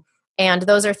equation. And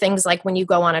those are things like when you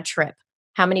go on a trip,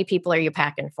 how many people are you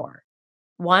packing for?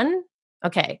 One?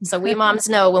 Okay. So we moms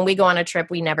know when we go on a trip,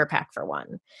 we never pack for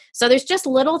one. So there's just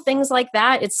little things like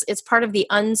that. It's part of the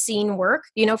unseen work,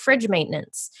 fridge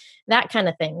maintenance, that kind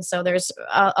of thing. So there's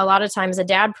a lot of times a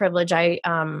dad privilege.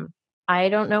 I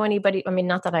don't know anybody. I mean,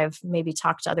 not that I've maybe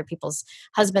talked to other people's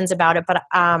husbands about it, but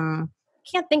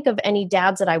can't think of any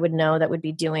dads that I would know that would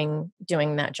be doing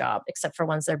that job, except for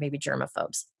ones that are maybe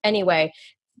germaphobes. Anyway,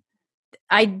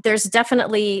 there's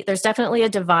definitely a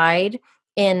divide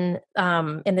in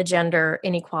the gender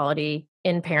inequality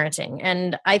in parenting,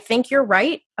 and I think you're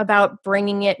right about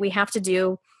bringing it. We have to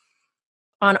do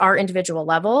on our individual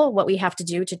level what we have to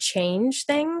do to change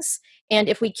things, and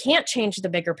if we can't change the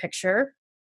bigger picture,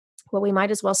 well, we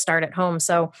might as well start at home.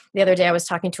 So the other day I was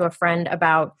talking to a friend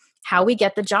about how we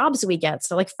get the jobs we get.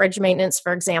 So like fridge maintenance,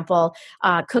 for example,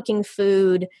 cooking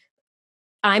food.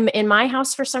 I'm in my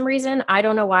house for some reason. I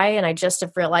don't know why. And I just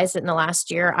have realized it in the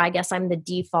last year. I guess I'm the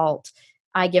default.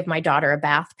 I give my daughter a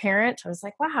bath parent. I was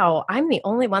like, wow, I'm the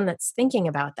only one that's thinking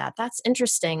about that. That's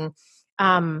interesting.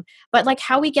 But like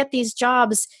how we get these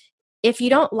jobs, if you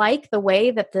don't like the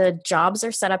way that the jobs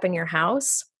are set up in your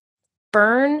house,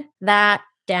 burn that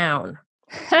down.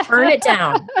 Burn it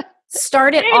down.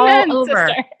 Start it all over.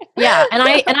 Sister. Yeah.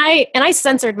 And I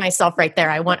censored myself right there.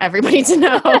 I want everybody to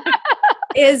know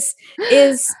is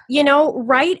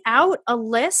write out a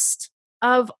list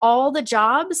of all the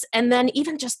jobs, and then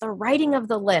even just the writing of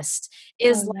the list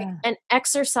is an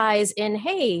exercise in,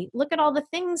 hey, look at all the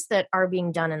things that are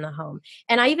being done in the home.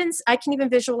 And I can even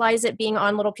visualize it being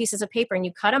on little pieces of paper, and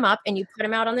you cut them up and you put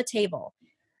them out on the table.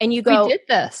 And you go, we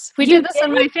did this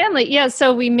in my family. Yeah.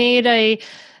 So we made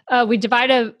we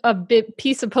divided a big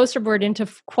piece of poster board into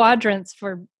quadrants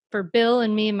for Bill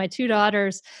and me and my two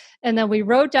daughters. And then we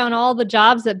wrote down all the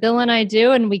jobs that Bill and I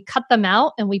do, and we cut them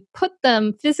out and we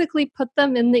physically put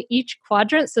them in each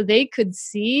quadrant so they could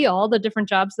see all the different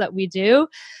jobs that we do.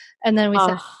 And then we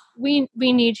said, we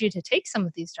need you to take some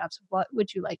of these jobs. What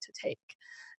would you like to take?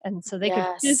 And so they could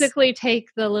physically take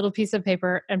the little piece of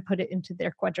paper and put it into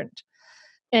their quadrant.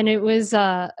 And it was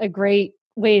a great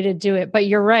way to do it. But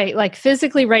you're right. Like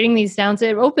physically writing these down,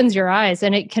 it opens your eyes,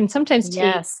 and it can sometimes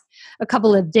take a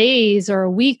couple of days or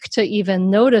a week to even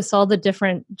notice all the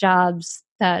different jobs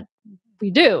that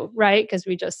we do, right? Because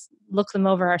we just look them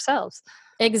over ourselves.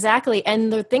 Exactly.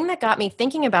 And the thing that got me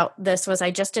thinking about this was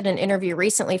I just did an interview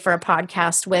recently for a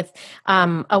podcast with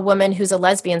a woman who's a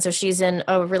lesbian. So she's in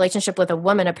a relationship with a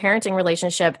woman, a parenting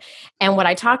relationship. And what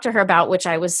I talked to her about, which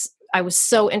I was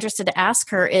so interested to ask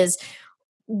her, is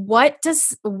what do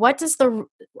the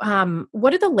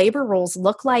labor roles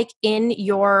look like in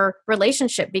your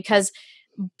relationship? Because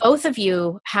both of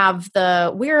you have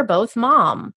we're both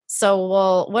mom. So,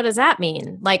 well, what does that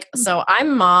mean? Like, so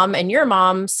I'm mom and you're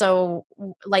mom. So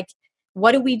like,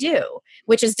 what do we do?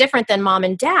 Which is different than mom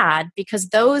and dad, because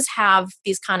those have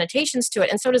these connotations to it.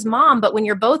 And so does mom. But when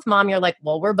you're both mom, you're like,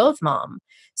 well, we're both mom.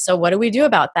 So what do we do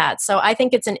about that? So I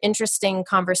think it's an interesting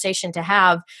conversation to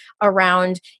have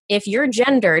around, if your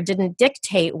gender didn't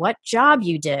dictate what job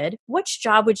you did, which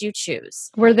job would you choose?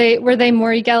 Were they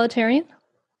more egalitarian?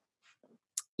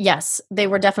 Yes, they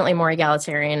were definitely more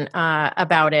egalitarian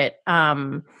about it.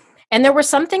 And there were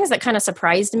some things that kind of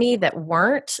surprised me that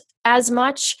weren't as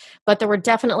much, but there were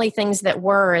definitely things that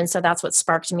were. And so that's what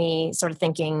sparked me sort of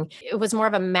thinking it was more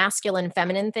of a masculine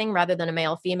feminine thing rather than a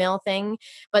male female thing.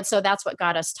 But so that's what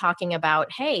got us talking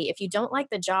about, hey, if you don't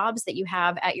like the jobs that you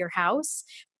have at your house,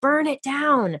 burn it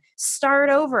down,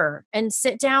 start over, and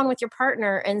sit down with your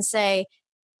partner and say,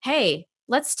 hey,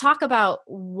 let's talk about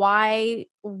why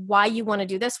you want to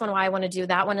do this one, why I want to do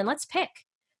that one, and let's pick.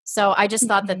 So I just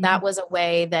thought that that was a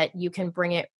way that you can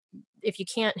bring it. If you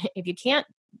can't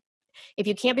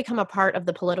become a part of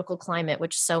the political climate,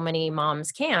 which so many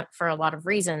moms can't for a lot of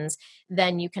reasons,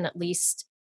 then you can at least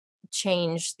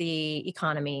change the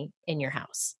economy in your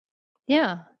house.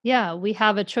 Yeah. Yeah. We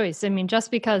have a choice. I mean,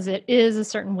 just because it is a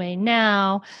certain way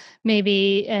now,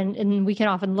 maybe, and we can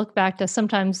often look back to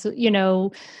sometimes,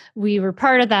 we were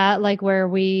part of that, like where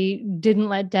we didn't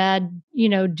let dad,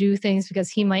 do things because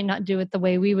he might not do it the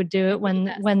way we would do it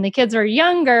when the kids are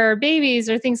younger, babies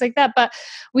or things like that. But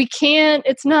we can't,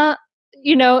 it's not,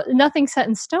 nothing set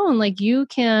in stone. Like you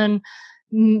can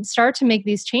start to make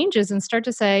these changes and start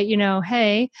to say,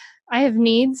 hey, I have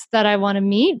needs that I want to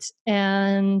meet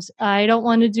and I don't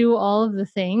want to do all of the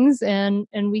things and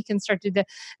we can start to do that.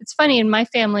 It's funny, in my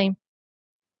family,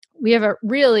 we have a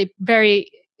really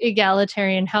very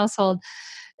egalitarian household.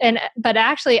 But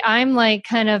actually I'm like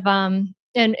kind of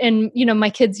and my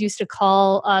kids used to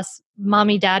call us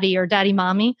mommy daddy or daddy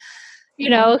mommy,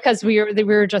 because we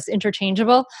were just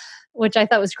interchangeable, which I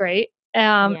thought was great.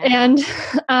 And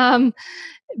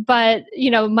but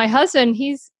my husband,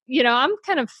 he's I'm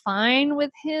kind of fine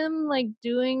with him like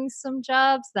doing some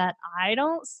jobs that I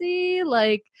don't see,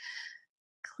 like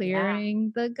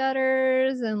clearing the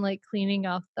gutters and like cleaning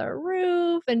off the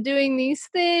roof and doing these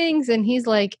things. And he's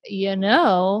like,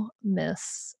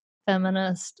 Miss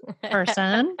Feminist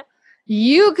person,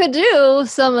 you could do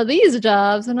some of these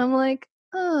jobs. And I'm like,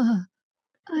 oh,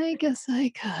 I guess I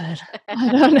could.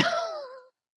 I don't know.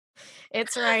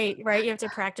 It's right. You have to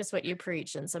practice what you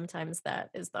preach. And sometimes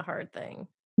that is the hard thing.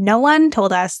 No one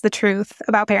told us the truth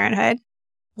about parenthood.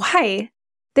 Why?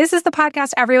 This is the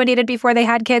podcast everyone needed before they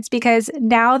had kids, because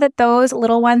now that those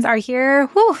little ones are here,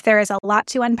 there is a lot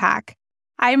to unpack.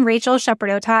 I'm Rachel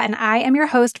Shepardota, and I am your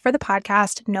host for the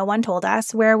podcast No One Told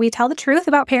Us, where we tell the truth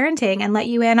about parenting and let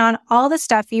you in on all the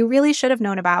stuff you really should have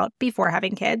known about before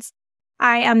having kids.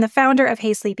 I am the founder of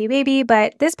Hey Sleepy Baby,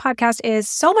 but this podcast is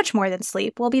so much more than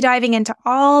sleep. We'll be diving into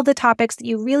all the topics that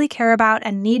you really care about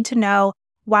and need to know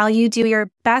while you do your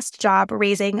best job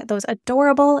raising those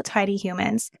adorable, tiny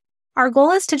humans. Our goal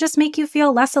is to just make you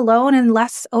feel less alone and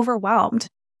less overwhelmed.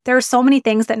 There are so many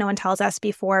things that no one tells us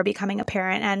before becoming a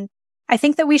parent, and I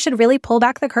think that we should really pull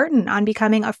back the curtain on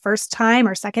becoming a first-time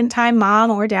or second-time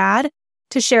mom or dad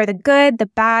to share the good, the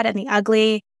bad, and the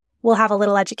ugly. We'll have a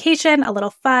little education, a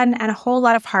little fun, and a whole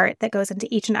lot of heart that goes into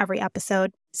each and every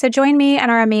episode. So join me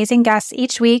and our amazing guests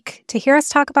each week to hear us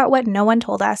talk about what no one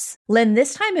told us. Lynn,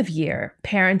 this time of year,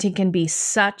 parenting can be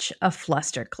such a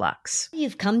flusterclux.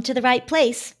 You've come to the right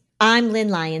place. I'm Lynn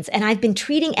Lyons, and I've been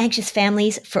treating anxious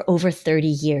families for over 30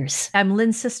 years. I'm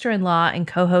Lynn's sister-in-law and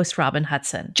co-host Robin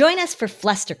Hudson. Join us for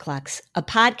Flusterclux, a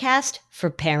podcast for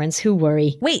parents who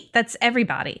worry. Wait, that's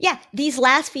everybody. Yeah, these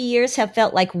last few years have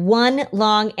felt like one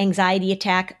long anxiety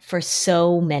attack for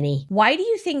so many. Why do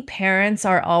you think parents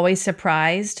are always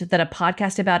surprised that a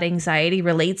podcast about anxiety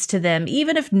relates to them,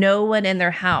 even if no one in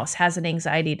their house has an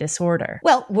anxiety disorder?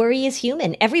 Well, worry is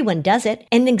human. Everyone does it,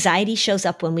 and anxiety shows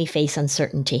up when we face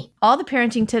uncertainty. All the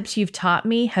parenting tips you've taught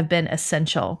me have been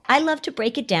essential. I love to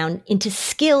break it down into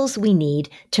skills we need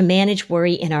to manage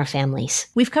worry in our families.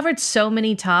 We've covered so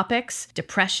many topics: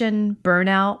 depression,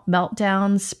 burnout,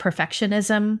 meltdowns,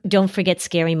 perfectionism. Don't forget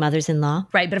scary mothers-in-law.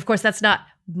 Right, but of course that's not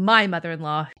my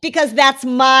mother-in-law. Because that's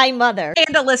my mother.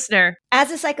 And a listener.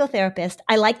 As a psychotherapist,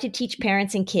 I like to teach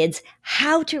parents and kids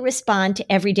how to respond to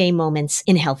everyday moments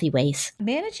in healthy ways.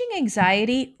 Managing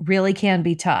anxiety really can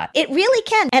be taught. It really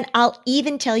can. And I'll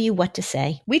even tell you what to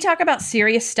say. We talk about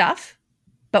serious stuff,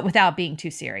 but without being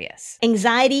too serious.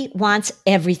 Anxiety wants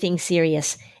everything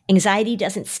serious. Anxiety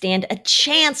doesn't stand a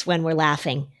chance when we're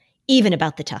laughing, even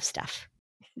about the tough stuff.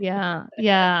 Yeah.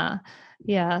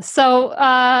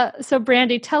 So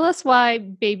Brandy, tell us why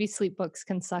baby sleep books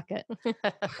can suck it.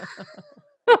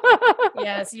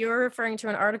 Yes, you're referring to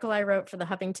an article I wrote for the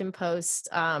Huffington Post.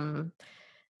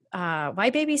 Why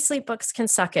baby sleep books can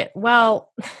suck it.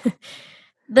 Well,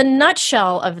 the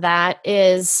nutshell of that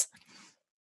is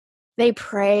they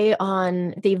prey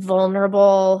on the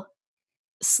vulnerable,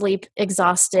 sleep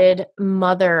exhausted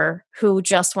mother who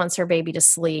just wants her baby to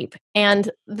sleep. And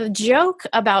the joke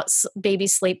about baby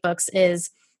sleep books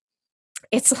is,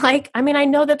 it's like, I mean, I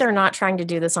know that they're not trying to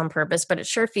do this on purpose, but it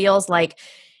sure feels like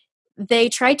they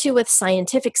try to, with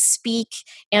scientific speak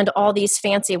and all these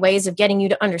fancy ways of getting you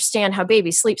to understand how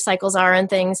baby sleep cycles are and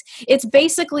things. It's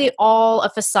basically all a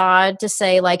facade to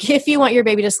say, like, if you want your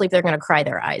baby to sleep, they're going to cry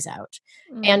their eyes out.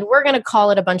 And we're going to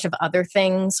call it a bunch of other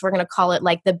things. We're going to call it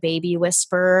like the baby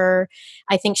whisperer.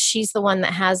 I think she's the one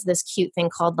that has this cute thing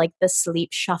called like the sleep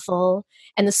shuffle.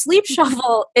 And the sleep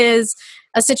shuffle is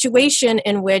a situation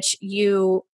in which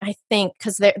you I think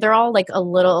because they're all like a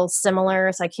little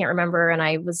similar, so I can't remember. And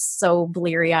I was so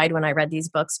bleary eyed when I read these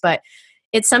books, but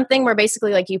it's something where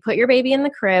basically like you put your baby in the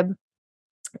crib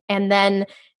and then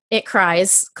it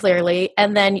cries clearly,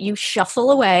 and then you shuffle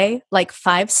away like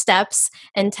 5 steps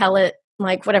and tell it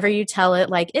like whatever you tell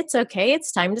it, like it's okay,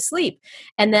 it's time to sleep.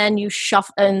 And then you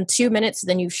shuffle in 2 minutes,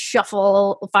 then you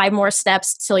shuffle 5 more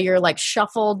steps till you're like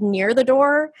shuffled near the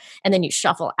door, and then you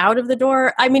shuffle out of the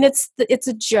door. I mean, it's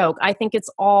a joke. I think it's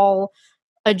all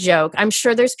a joke. I'm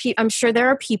sure I'm sure there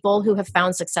are people who have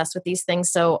found success with these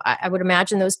things, so I would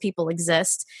imagine those people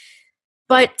exist.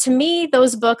 But to me,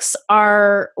 those books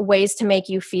are ways to make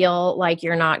you feel like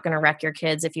you're not going to wreck your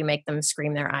kids if you make them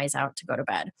scream their eyes out to go to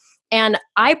bed. And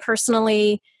I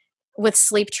personally, with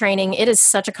sleep training, it is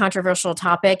such a controversial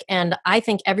topic, and I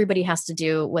think everybody has to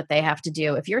do what they have to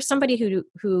do. If you're somebody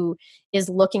who is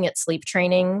looking at sleep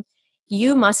training,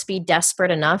 you must be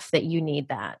desperate enough that you need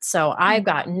that. So I've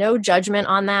got no judgment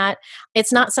on that.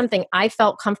 It's not something I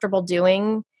felt comfortable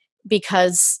doing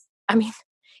because, I mean,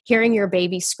 hearing your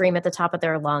baby scream at the top of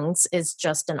their lungs is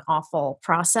just an awful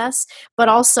process. But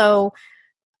also,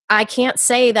 I can't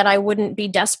say that I wouldn't be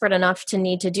desperate enough to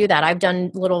need to do that. I've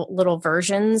done little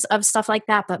versions of stuff like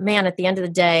that. But man, at the end of the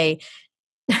day,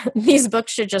 these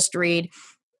books should just read,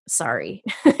 sorry.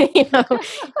 You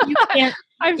can't.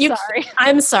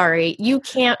 I'm sorry. You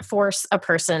can't force a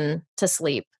person to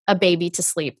sleep, a baby to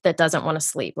sleep that doesn't want to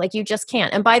sleep. Like you just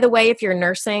can't. And by the way, if you're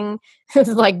nursing,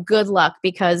 like good luck,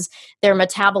 because their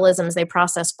metabolisms, they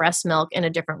process breast milk in a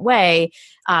different way,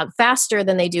 faster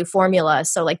than they do formula.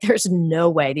 So like there's no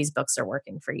way these books are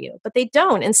working for you, but they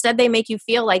don't. Instead, they make you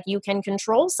feel like you can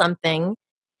control something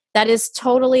that is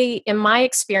totally, in my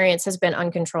experience, has been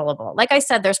uncontrollable. Like I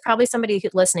said, there's probably somebody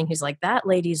listening who's like, that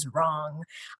lady's wrong.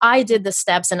 I did the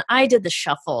steps and I did the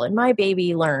shuffle and my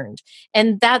baby learned.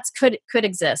 And that could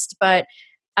exist. But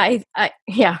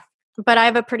but I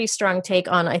have a pretty strong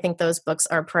take on, I think those books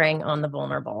are preying on the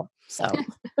vulnerable. So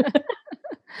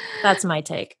that's my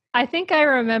take. I think I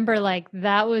remember like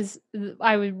I was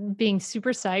being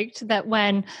super psyched that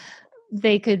when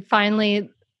they could finally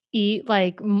eat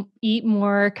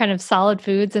more kind of solid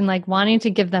foods and like wanting to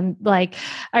give them like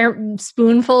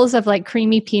spoonfuls of like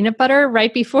creamy peanut butter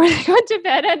right before they went to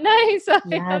bed at night. So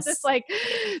they had this like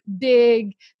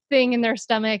big thing in their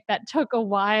stomach that took a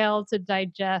while to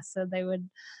digest. So they would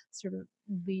sort of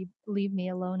leave me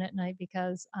alone at night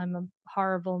because I'm a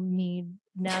horrible, mean,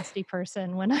 nasty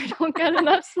person when I don't get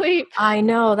enough sleep. I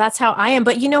know, that's how I am.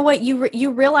 But you know what?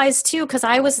 You realize too, because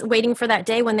I was waiting for that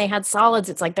day when they had solids.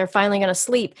 It's like they're finally going to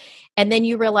sleep, and then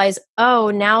you realize,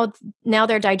 oh, now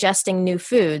they're digesting new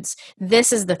foods.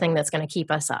 This is the thing that's going to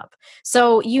keep us up.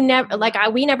 So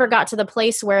we never got to the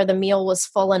place where the meal was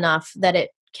full enough that it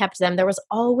kept them. There was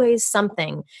always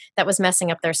something that was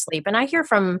messing up their sleep. And I hear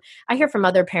from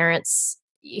other parents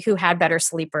who had better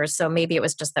sleepers. So maybe it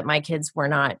was just that my kids were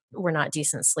not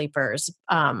decent sleepers.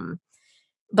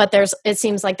 But it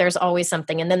seems like there's always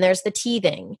something. And then there's the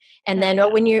teething. And then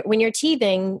when you're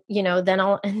teething, then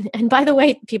and by the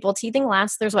way, people, teething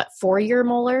lasts, there's 4-year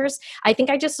molars. I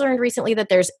think I just learned recently that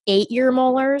there's 8-year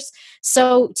molars.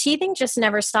 So teething just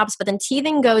never stops, but then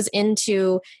teething goes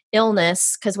into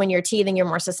illness because when you're teething, you're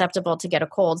more susceptible to get a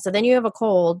cold. So then you have a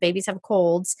cold, babies have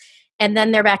colds, and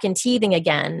then they're back in teething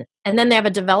again. And then they have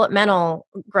a developmental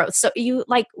growth. So you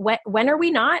like, when are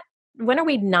we not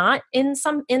in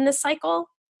this cycle?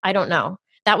 I don't know.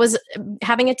 That was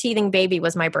having a teething baby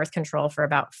was my birth control for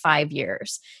about 5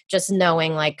 years. Just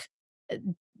knowing like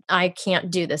I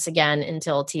can't do this again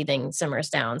until teething simmers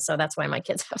down. So that's why my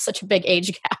kids have such a big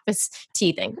age gap. Is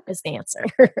teething is the answer.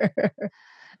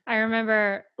 I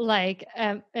remember like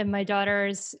in my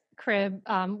daughter's crib,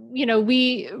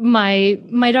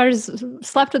 my daughters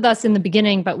slept with us in the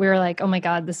beginning, but we were like, oh my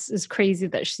God, this is crazy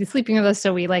that she's sleeping with us.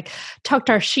 So we like tucked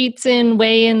our sheets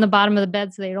way in the bottom of the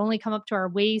bed so they'd only come up to our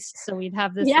waist. So we'd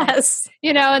have this, yes,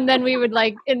 and then we would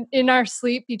like in our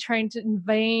sleep be trying to in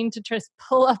vain to just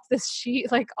pull up this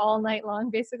sheet like all night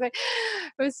long, basically. It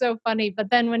was so funny.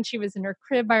 But then when she was in her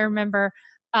crib, I remember,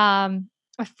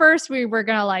 at first we were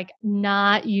going to like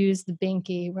not use the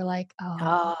binky. We're like,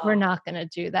 we're not going to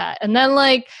do that. And then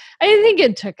like, I think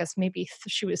it took us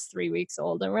she was 3 weeks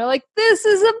old and we're like, this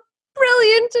is a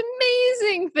brilliant,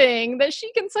 amazing thing that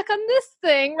she can suck on this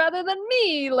thing rather than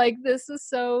me. Like, this is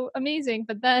so amazing.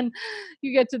 But then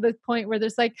you get to the point where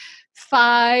there's like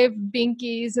 5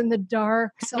 binkies in the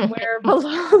dark somewhere below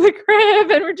the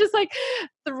crib. And we're just like,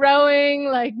 throwing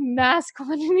like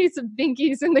masculinities and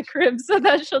binkies in the crib so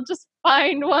that she'll just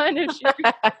find one if she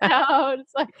freaks out.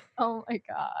 It's like, oh my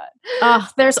God.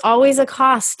 There's always a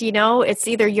cost, it's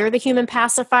either you're the human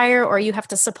pacifier or you have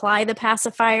to supply the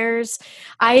pacifiers.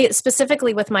 I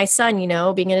specifically with my son,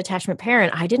 being an attachment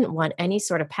parent, I didn't want any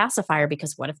sort of pacifier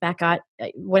because what if that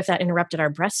interrupted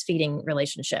our breastfeeding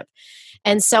relationship?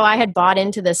 And so I had bought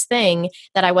into this thing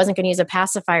that I wasn't going to use a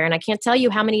pacifier. And I can't tell you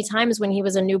how many times when he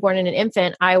was a newborn and an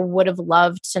infant, I would have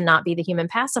loved to not be the human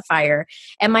pacifier.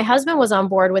 And my husband was on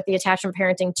board with the attachment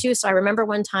parenting too. So I remember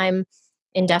one time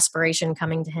in desperation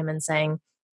coming to him and saying,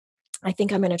 I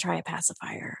think I'm going to try a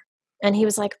pacifier. And he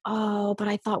was like, oh, but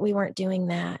I thought we weren't doing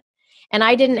that. And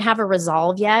I didn't have a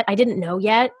resolve yet. I didn't know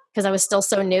yet because I was still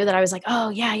so new that I was like, oh,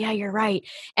 yeah, you're right.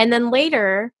 And then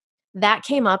later that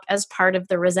came up as part of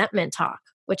the resentment talk,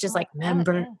 which is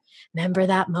remember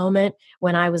that moment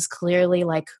when I was clearly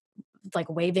like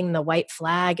waving the white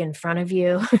flag in front of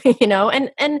you,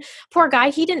 and poor guy,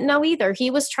 he didn't know either.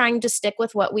 He was trying to stick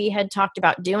with what we had talked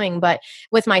about doing. But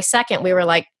with my second, we were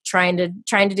like trying to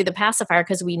do the pacifier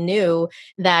because we knew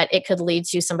that it could lead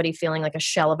to somebody feeling like a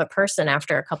shell of a person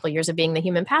after a couple of years of being the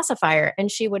human pacifier,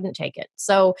 and she wouldn't take it.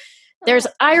 So there's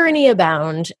irony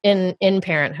abound in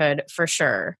parenthood for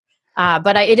sure.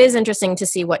 But it is interesting to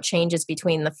see what changes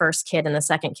between the first kid and the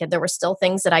second kid. There were still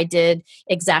things that I did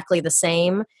exactly the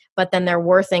same, but then there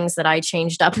were things that I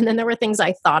changed up. And then there were things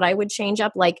I thought I would change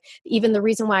up. Like even the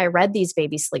reason why I read these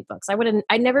baby sleep books,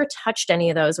 I never touched any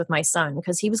of those with my son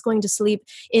because he was going to sleep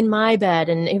in my bed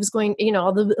and he was going,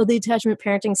 all the attachment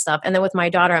parenting stuff. And then with my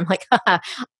daughter, I'm like,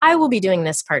 I will be doing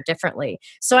this part differently.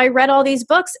 So I read all these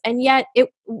books and yet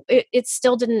it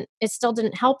still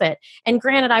didn't help it. And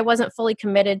granted, I wasn't fully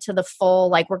committed to the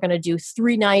full, we're going to do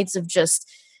 3 nights of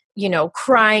just,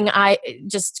 crying. I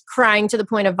just crying to the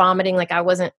point of vomiting.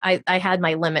 I had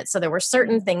my limits. So there were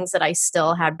certain things that I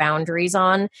still had boundaries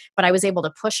on, but I was able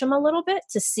to push them a little bit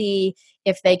to see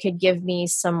if they could give me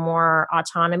some more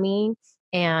autonomy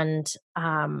and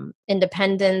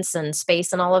independence and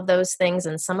space and all of those things.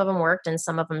 And some of them worked and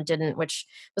some of them didn't, which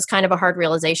was kind of a hard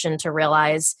realization to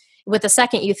realize. With the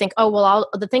second, you think, oh, well,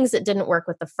 the things that didn't work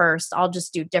with the first, I'll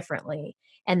just do differently.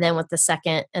 And then with the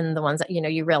second and the ones that,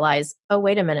 you realize, oh,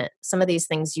 wait a minute, some of these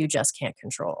things you just can't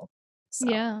control. So.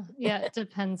 Yeah. It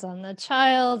depends on the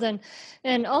child.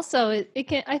 And also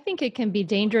I think it can be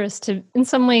dangerous to, in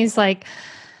some ways, I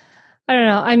don't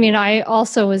know. I mean, I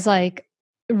also was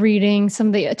reading some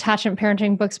of the attachment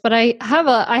parenting books, but I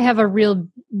have a real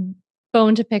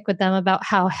bone to pick with them about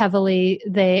how heavily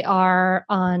they are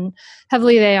on,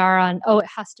 oh, it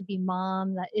has to be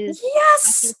mom that is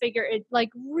yes figure. It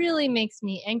really makes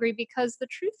me angry because the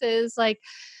truth is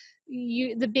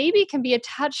the baby can be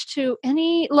attached to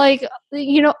any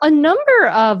a number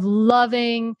of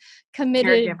loving,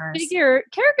 committed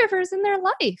caregivers in their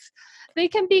life. They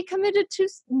can be committed to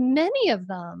many of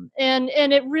them. And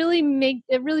it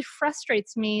really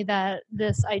frustrates me that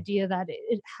this idea that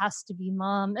it has to be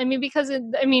mom. I mean, because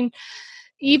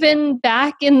even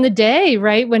back in the day,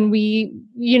 right, when we,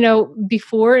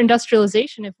 before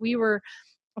industrialization, if we were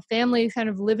a family kind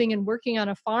of living and working on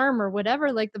a farm or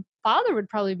whatever, the father would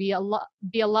probably be a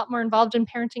lot more involved in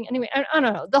parenting anyway. I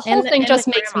don't know. The whole thing just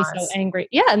makes me so angry.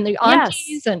 Yeah. And the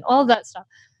aunties and all that stuff.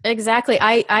 Exactly.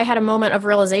 I had a moment of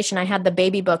realization. I had the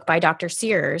baby book by Dr.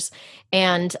 Sears.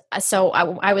 And so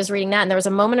I was reading that and there was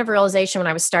a moment of realization when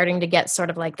I was starting to get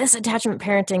sort of this attachment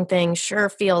parenting thing sure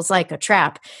feels like a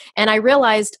trap. And I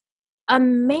realized a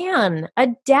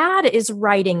dad is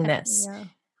writing this. Yeah.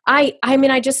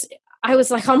 I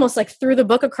was almost threw the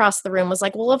book across the room, was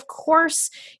well, of course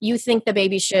you think the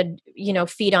baby should,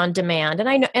 feed on demand.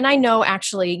 And I know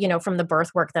actually, from the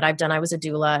birth work that I've done, I was a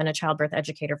doula and a childbirth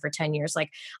educator for 10 years.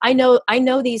 I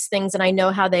know these things and I know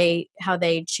how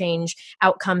they change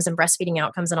outcomes and breastfeeding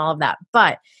outcomes and all of that.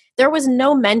 But there was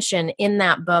no mention in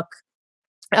that book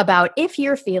about if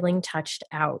you're feeling touched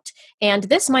out. And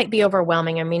this might be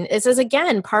overwhelming. I mean, this is,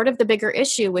 again, part of the bigger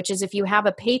issue, which is if you have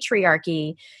a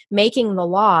patriarchy making the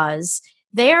laws,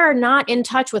 they are not in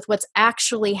touch with what's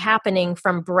actually happening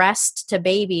from breast to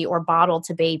baby or bottle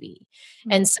to baby.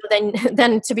 Mm-hmm. And so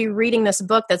then to be reading this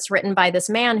book that's written by this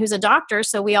man who's a doctor,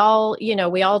 so we all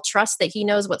trust that he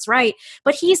knows what's right,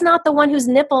 but he's not the one whose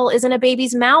nipple is in a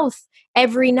baby's mouth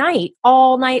every night,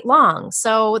 all night long.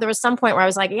 So there was some point where I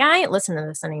was like, yeah, I ain't listening to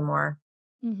this anymore.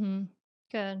 Mm-hmm.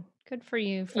 Good for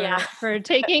you for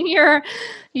taking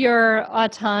your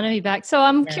autonomy back. So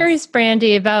I'm curious,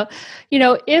 Brandy, about,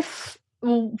 if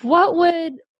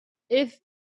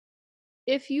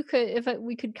if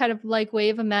we could kind of like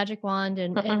wave a magic wand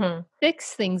and Mhm.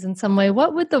 fix things in some way,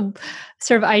 what would the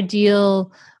sort of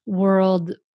ideal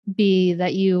world be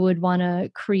that you would want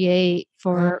to create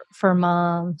for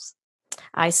moms?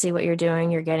 I see what you're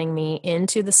doing. You're getting me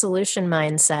into the solution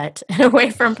mindset and away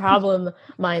from problem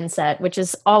mindset, which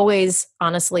is always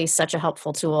honestly such a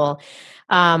helpful tool.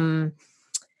 Um,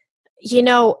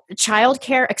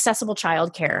 childcare, accessible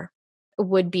childcare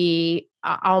would be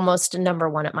almost number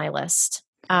one at my list.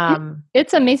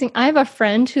 It's amazing. I have a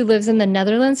friend who lives in the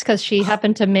Netherlands because she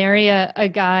happened to marry a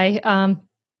guy,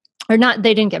 or not,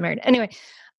 they didn't get married. Anyway,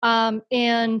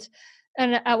 and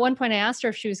at one point I asked her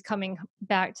if she was coming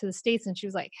back to the States, and she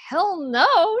was like, hell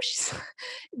no.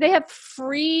 They have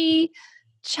free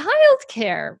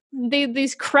childcare.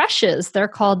 These creches, they're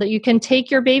called, that you can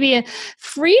take your baby in,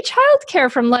 free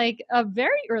childcare from like a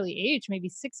very early age, maybe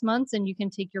 6 months, and you can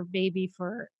take your baby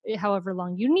for however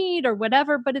long you need or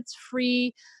whatever, but it's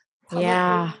free, publicly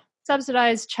Yeah.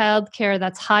 subsidized childcare.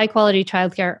 That's high quality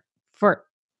childcare for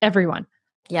everyone.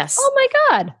 Yes. Oh my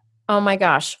God. Oh my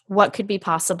gosh, what could be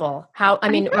possible? Their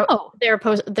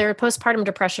postpartum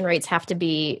depression rates have to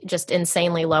be just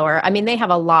insanely lower. I mean, they have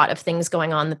a lot of things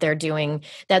going on that they're doing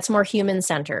that's more human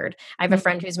centered. I have a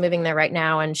friend who's moving there right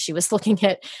now, and she was looking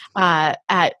at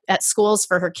schools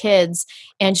for her kids,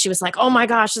 and she was like, "Oh my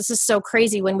gosh, this is so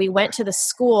crazy." When we went to the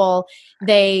school,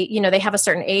 they have a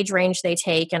certain age range they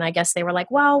take, and I guess they were like,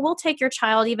 "Well, we'll take your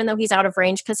child even though he's out of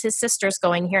range because his sister's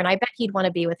going here, and I bet he'd want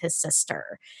to be with his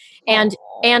sister." And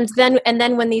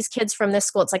then when these kids from this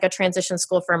school, it's like a transition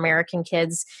school for American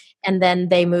kids, and then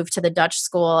they move to the Dutch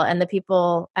school, and the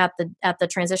people at the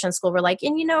transition school were like,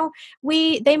 and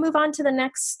they move on to the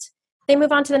next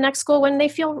school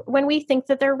when we think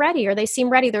that they're ready or they seem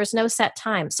ready. There's no set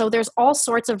time. So there's all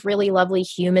sorts of really lovely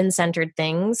human-centered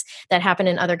things that happen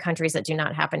in other countries that do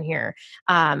not happen here.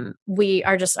 We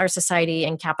are just, our society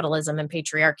and capitalism and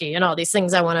patriarchy and all these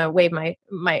things I want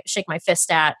to shake my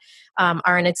fist at,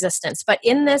 are in existence. But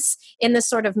in this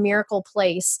sort of miracle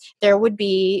place, there would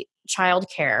be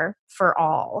childcare for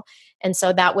all. And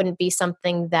so that wouldn't be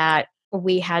something that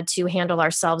we had to handle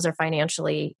ourselves or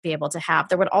financially be able to have.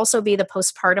 There would also be the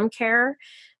postpartum care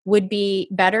would be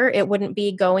better. It wouldn't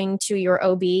be going to your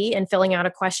OB and filling out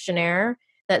a questionnaire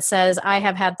that says, I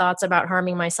have had thoughts about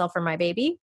harming myself or my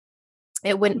baby.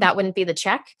 That wouldn't be the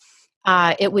check.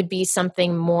 It would be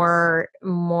something more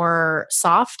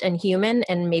soft and human,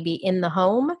 and maybe in the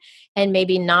home, and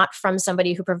maybe not from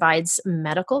somebody who provides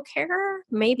medical care.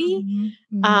 Maybe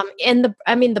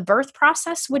the birth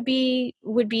process would be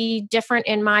different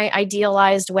in my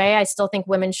idealized way. I still think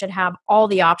women should have all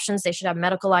the options. They should have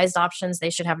medicalized options. They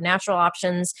should have natural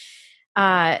options.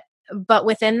 But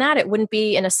within that, it wouldn't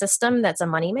be in a system that's a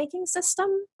money-making system.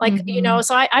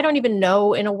 So I don't even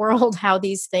know in a world how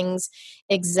these things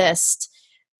exist,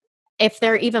 if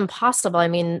they're even possible. I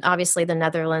mean, obviously the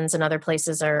Netherlands and other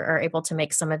places are able to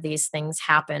make some of these things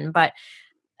happen. But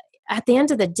at the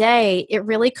end of the day, it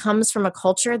really comes from a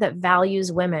culture that values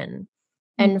women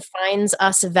and finds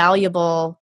us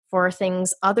valuable for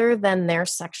things other than their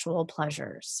sexual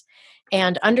pleasures,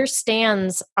 and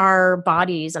understands our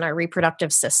bodies and our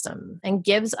reproductive system and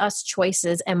gives us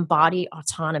choices and body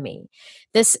autonomy.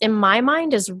 This, in my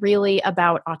mind, is really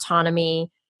about autonomy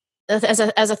as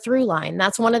a through line.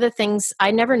 That's one of the things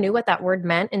I never knew what that word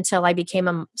meant until I became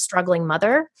a struggling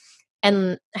mother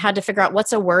and had to figure out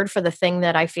what's a word for the thing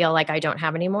that I feel like I don't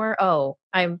have anymore.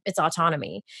 It's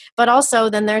autonomy. But also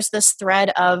then there's this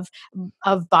thread of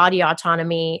body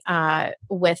autonomy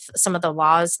with some of the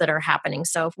laws that are happening.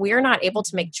 So if we are not able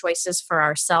to make choices for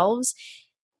ourselves,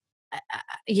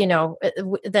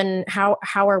 then how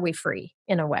are we free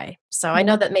in a way? So I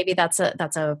know that maybe that's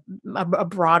a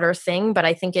broader thing, but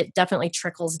I think it definitely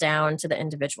trickles down to the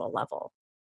individual level.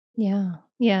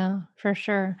 Yeah, for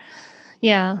sure.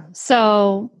 Yeah.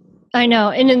 So I know.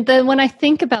 And then when I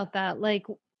think about that, like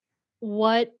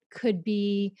what could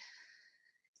be,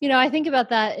 I think about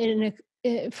that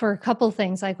for a couple of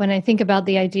things. Like when I think about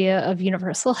the idea of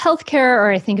universal healthcare,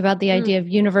 or I think about the idea of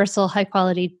universal high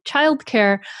quality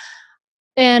childcare.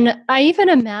 And I even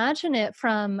imagine it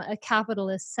from a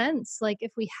capitalist sense. Like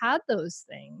if we had those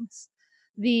things,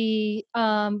 the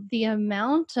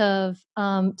amount of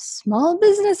small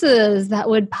businesses that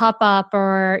would pop up,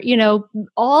 or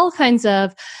all kinds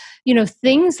of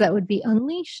things that would be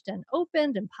unleashed and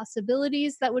opened, and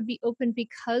possibilities that would be opened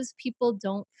because people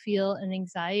don't feel an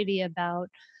anxiety about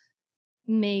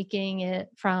making it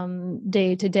from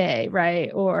day to day,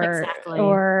 right? Exactly.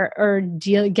 Or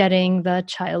getting the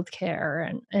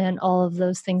childcare and all of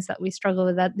those things that we struggle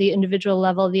with at the individual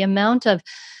level. The amount of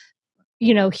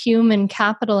human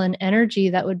capital and energy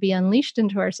that would be unleashed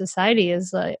into our society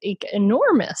is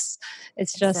enormous.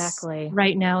 It's just Exactly.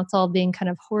 right now it's all being kind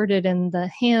of hoarded in the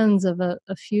hands of a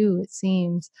few, it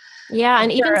seems. Yeah.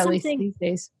 And even Or at least something these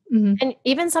days. Mhm. And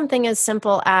even something as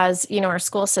simple as, our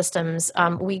school systems.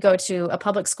 We go to a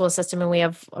public school system and we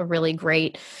have a really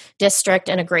great district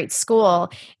and a great school.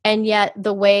 And yet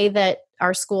the way that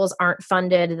our schools aren't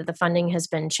funded, that the funding has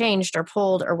been changed or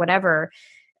pulled or whatever,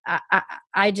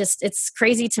 it's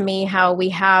crazy to me how we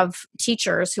have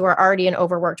teachers who are already an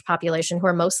overworked population who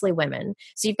are mostly women.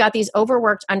 So you've got these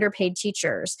overworked, underpaid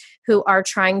teachers who are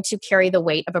trying to carry the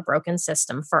weight of a broken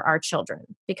system for our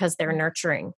children because they're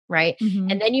nurturing, right?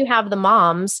 Mhm. And then you have the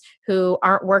moms who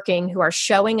aren't working, who are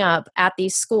showing up at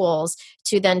these schools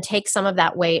to then take some of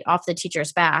that weight off the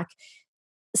teacher's back.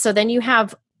 So then you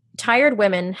have tired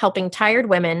women helping tired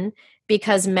women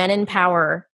because men in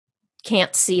power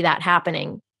can't see that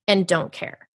happening and don't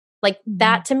care. Like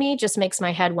that to me just makes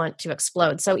my head want to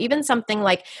explode. So even something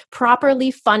like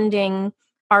properly funding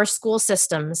our school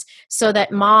systems so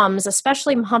that moms,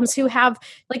 especially moms who have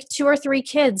like 2 or 3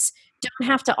 kids, don't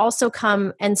have to also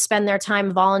come and spend their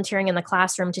time volunteering in the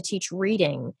classroom to teach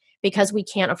reading because we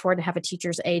can't afford to have a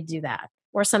teacher's aide do that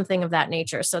or something of that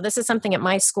nature. So this is something at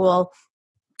my school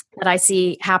that I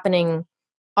see happening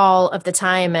all of the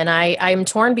time. And I'm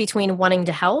torn between wanting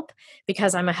to help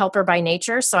because I'm a helper by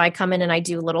nature. So I come in and I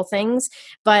do little things,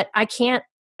 but I can't,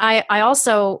 I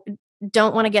also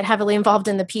don't want to get heavily involved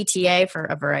in the PTA for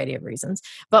a variety of reasons.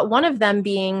 But one of them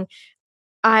being,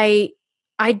 I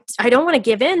don't want to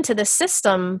give in to the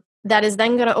system that is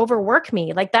then going to overwork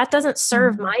me. Like that doesn't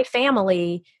serve my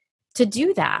family to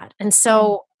do that. And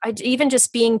so even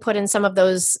just being put in some of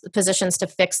those positions to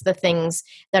fix the things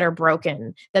that are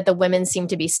broken, that the women seem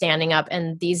to be standing up.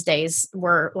 And these days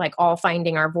we're like all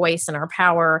finding our voice and our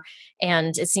power.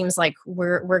 And it seems like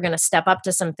we're going to step up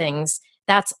to some things.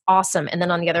 That's awesome. And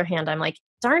then on the other hand, I'm like,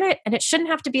 darn it. And it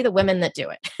shouldn't have to be the women that do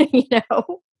it,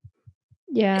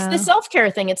 Yeah. It's the self-care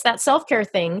thing. It's that self-care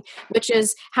thing, which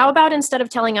is how about instead of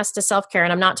telling us to self-care,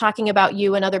 and I'm not talking about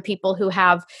you and other people who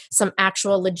have some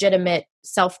actual legitimate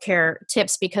self-care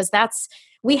tips, because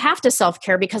we have to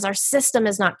self-care because our system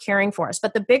is not caring for us.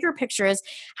 But the bigger picture is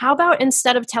how about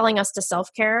instead of telling us to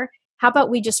self-care, how about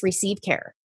we just receive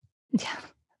care? Yeah.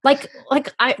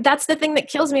 That's the thing that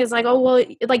kills me is like, oh, well,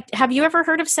 like, have you ever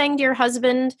heard of saying to your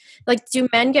husband, like, do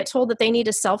men get told that they need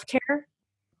to self-care?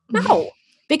 No.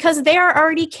 Because they are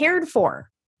already cared for.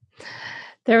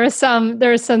 There was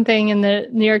something in the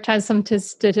New York Times, some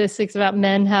statistics about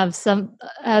men have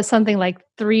something like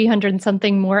 300 and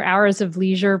something more hours of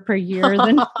leisure per year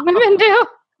than women do.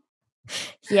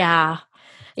 Yeah,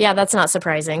 that's not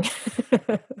surprising.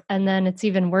 And then it's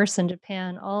even worse in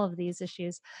Japan, all of these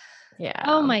issues. Yeah.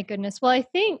 Oh my goodness. Well, I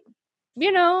think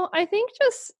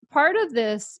just part of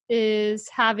this is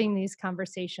having these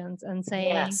conversations and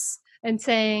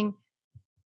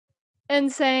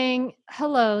saying,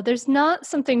 hello, there's not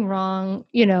something wrong,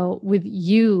 with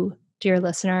you, dear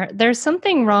listener. There's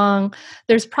something wrong.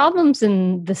 There's problems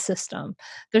in the system.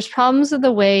 There's problems with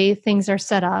the way things are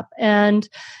set up. And,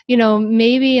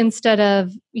 maybe instead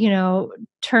of,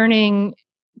 turning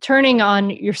on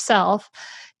yourself,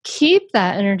 keep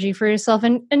that energy for yourself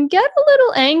and get a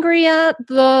little angry at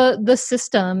the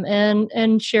system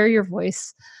and share your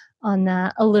voice on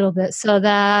that a little bit so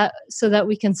that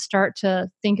we can start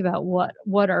to think about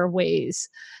what are ways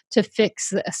to fix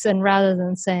this. And rather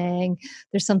than saying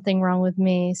there's something wrong with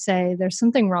me, say there's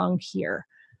something wrong here.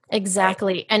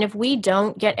 Exactly. And if we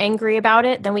don't get angry about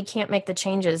it, then we can't make the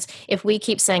changes. If we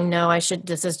keep saying, no, I should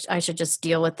just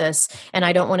deal with this, and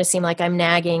I don't want to seem like I'm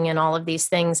nagging and all of these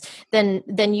things, then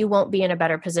you won't be in a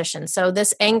better position. So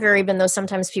this anger, even though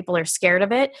sometimes people are scared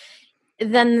of it,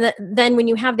 then when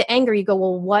you have the anger, you go,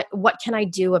 well, what can I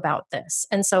do about this?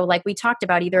 And so like we talked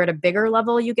about, either at a bigger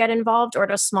level you get involved, or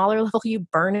at a smaller level you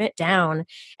burn it down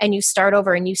and you start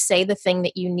over and you say the thing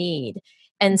that you need.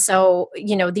 And so,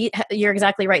 you're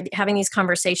exactly right. Having these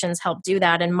conversations help do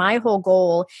that. And my whole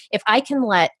goal, if I can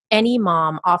let any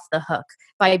mom off the hook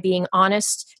by being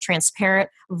honest,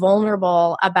 transparent,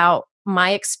 vulnerable about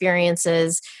my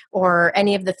experiences or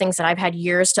any of the things that I've had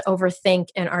years to overthink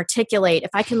and articulate, if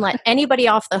I can let anybody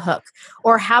off the hook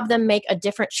or have them make a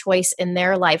different choice in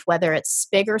their life, whether it's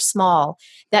big or small,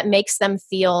 that makes them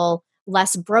feel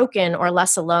less broken or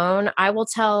less alone, I will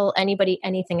tell anybody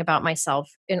anything about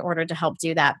myself in order to help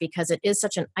do that, because it is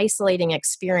such an isolating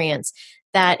experience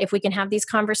that if we can have these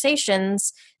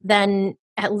conversations, then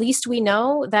at least we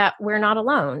know that we're not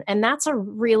alone. And that's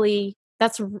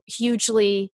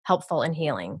hugely helpful in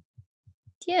healing.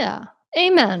 Yeah.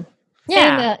 Amen.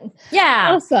 Yeah.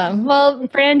 Yeah. Awesome. Well,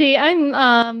 Brandy, I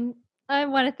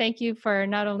want to thank you for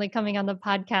not only coming on the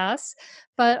podcast,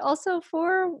 but also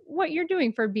for what you're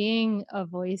doing, for being a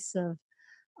voice of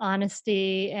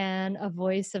honesty and a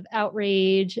voice of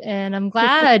outrage. And I'm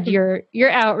glad you're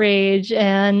outraged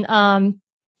and a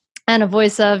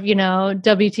voice of,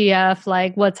 WTF,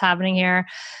 like what's happening here.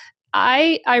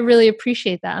 I really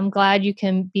appreciate that. I'm glad you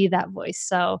can be that voice.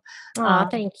 So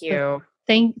thank you.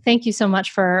 Thank you so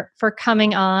much for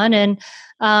coming on, and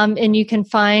you can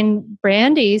find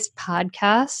Brandy's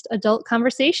podcast, Adult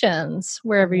Conversations,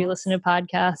 wherever you listen to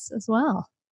podcasts as well.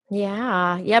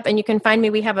 Yeah. Yep. And you can find me.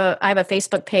 I have a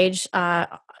Facebook page,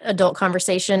 Adult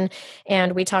Conversation,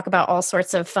 and we talk about all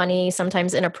sorts of funny,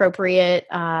 sometimes inappropriate,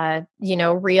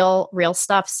 real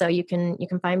stuff. So you can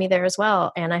find me there as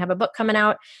well. And I have a book coming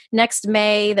out next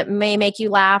May that may make you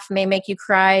laugh, may make you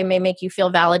cry, may make you feel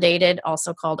validated,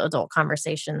 also called Adult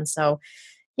Conversation. So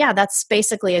yeah, that's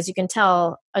basically, as you can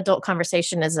tell, adult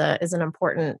conversation is an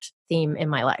important theme in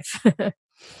my life.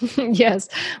 Yes,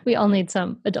 we all need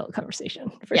some adult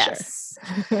conversation for sure.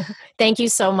 Thank you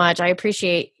so much. I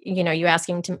appreciate, you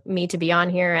asking me to be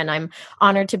on here, and I'm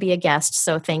honored to be a guest.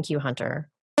 So thank you, Hunter.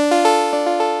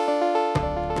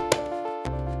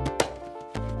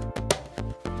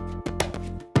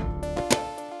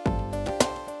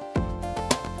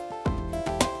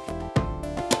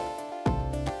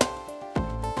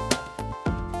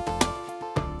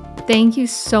 Thank you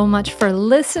so much for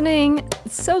listening.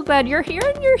 So glad you're here,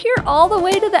 and you're here all the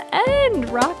way to the end.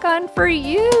 Rock on for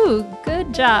you.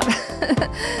 Good job.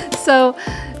 So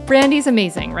Brandy's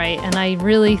amazing, right? And I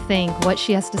really think what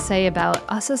she has to say about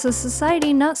us as a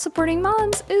society not supporting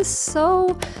moms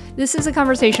this is a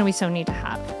conversation we so need to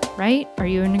have, right? Are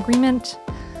you in agreement?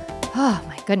 Oh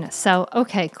my goodness. So,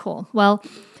 okay, cool. Well,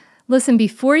 listen,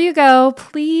 before you go,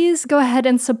 please go ahead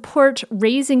and support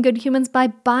Raising Good Humans by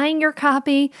buying your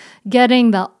copy,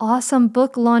 getting the awesome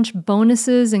book launch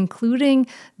bonuses, including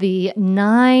the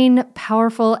 9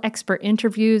 powerful expert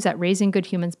interviews at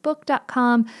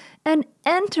raisinggoodhumansbook.com, and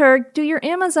do your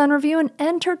Amazon review and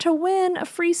enter to win a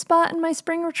free spot in my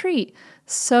spring retreat.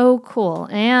 So cool.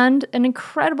 And an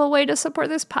incredible way to support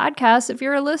this podcast if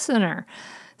you're a listener.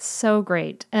 So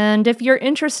great. And if you're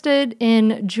interested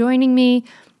in joining me,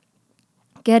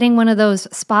 getting one of those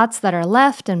spots that are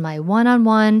left in my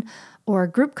one-on-one or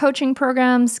group coaching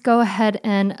programs, go ahead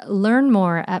and learn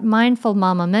more at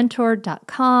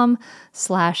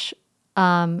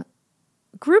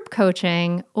mindfulmamamentor.com/group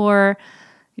coaching, or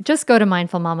just go to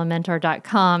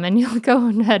mindfulmamamentor.com and you'll go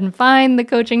ahead and find the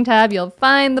coaching tab. You'll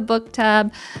find the book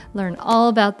tab, learn all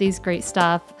about these great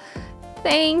stuff.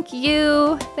 Thank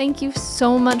you. Thank you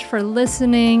so much for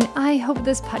listening. I hope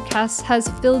this podcast has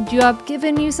filled you up,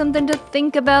 given you something to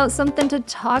think about, something to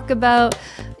talk about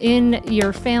in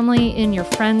your family, in your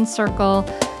friend circle.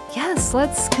 Yes,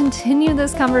 let's continue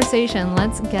this conversation.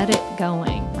 Let's get it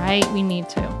going, right? We need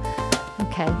to.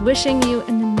 Okay, wishing you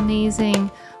an amazing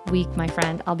week, my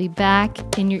friend. I'll be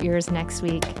back in your ears next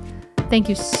week. Thank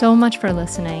you so much for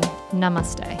listening.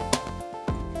 Namaste.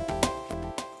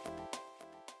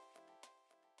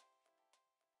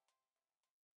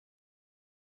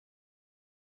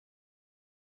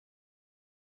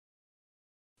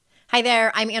 Hi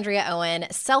there, I'm Andrea Owen,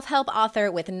 self-help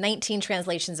author with 19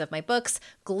 translations of my books,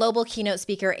 global keynote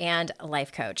speaker, and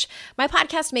life coach. My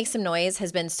podcast, Make Some Noise,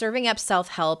 has been serving up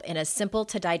self-help in a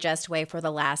simple-to-digest way for the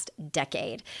last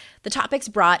decade. The topics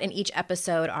brought in each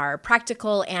episode are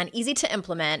practical and easy to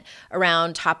implement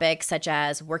around topics such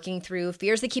as working through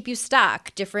fears that keep you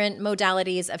stuck, different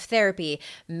modalities of therapy,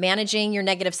 managing your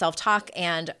negative self-talk,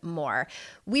 and more.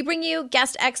 We bring you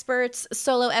guest experts,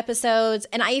 solo episodes,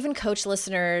 and I even coach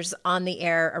listeners on the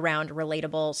air around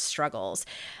relatable struggles.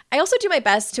 I also do my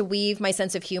best to weave my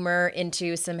sense of humor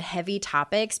into some heavy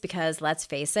topics because, let's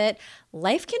face it,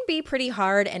 life can be pretty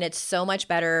hard, and it's so much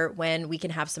better when we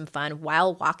can have some fun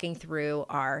while walking through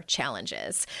our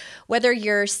challenges. Whether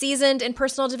you're seasoned in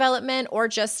personal development or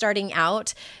just starting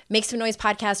out, Make Some Noise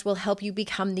podcast will help you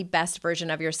become the best version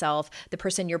of yourself, the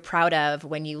person you're proud of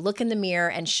when you look in the mirror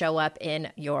and show up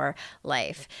in your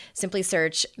life. Simply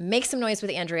search Make Some Noise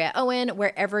with Andrea Owen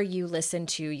wherever you listen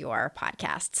to your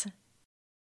podcasts.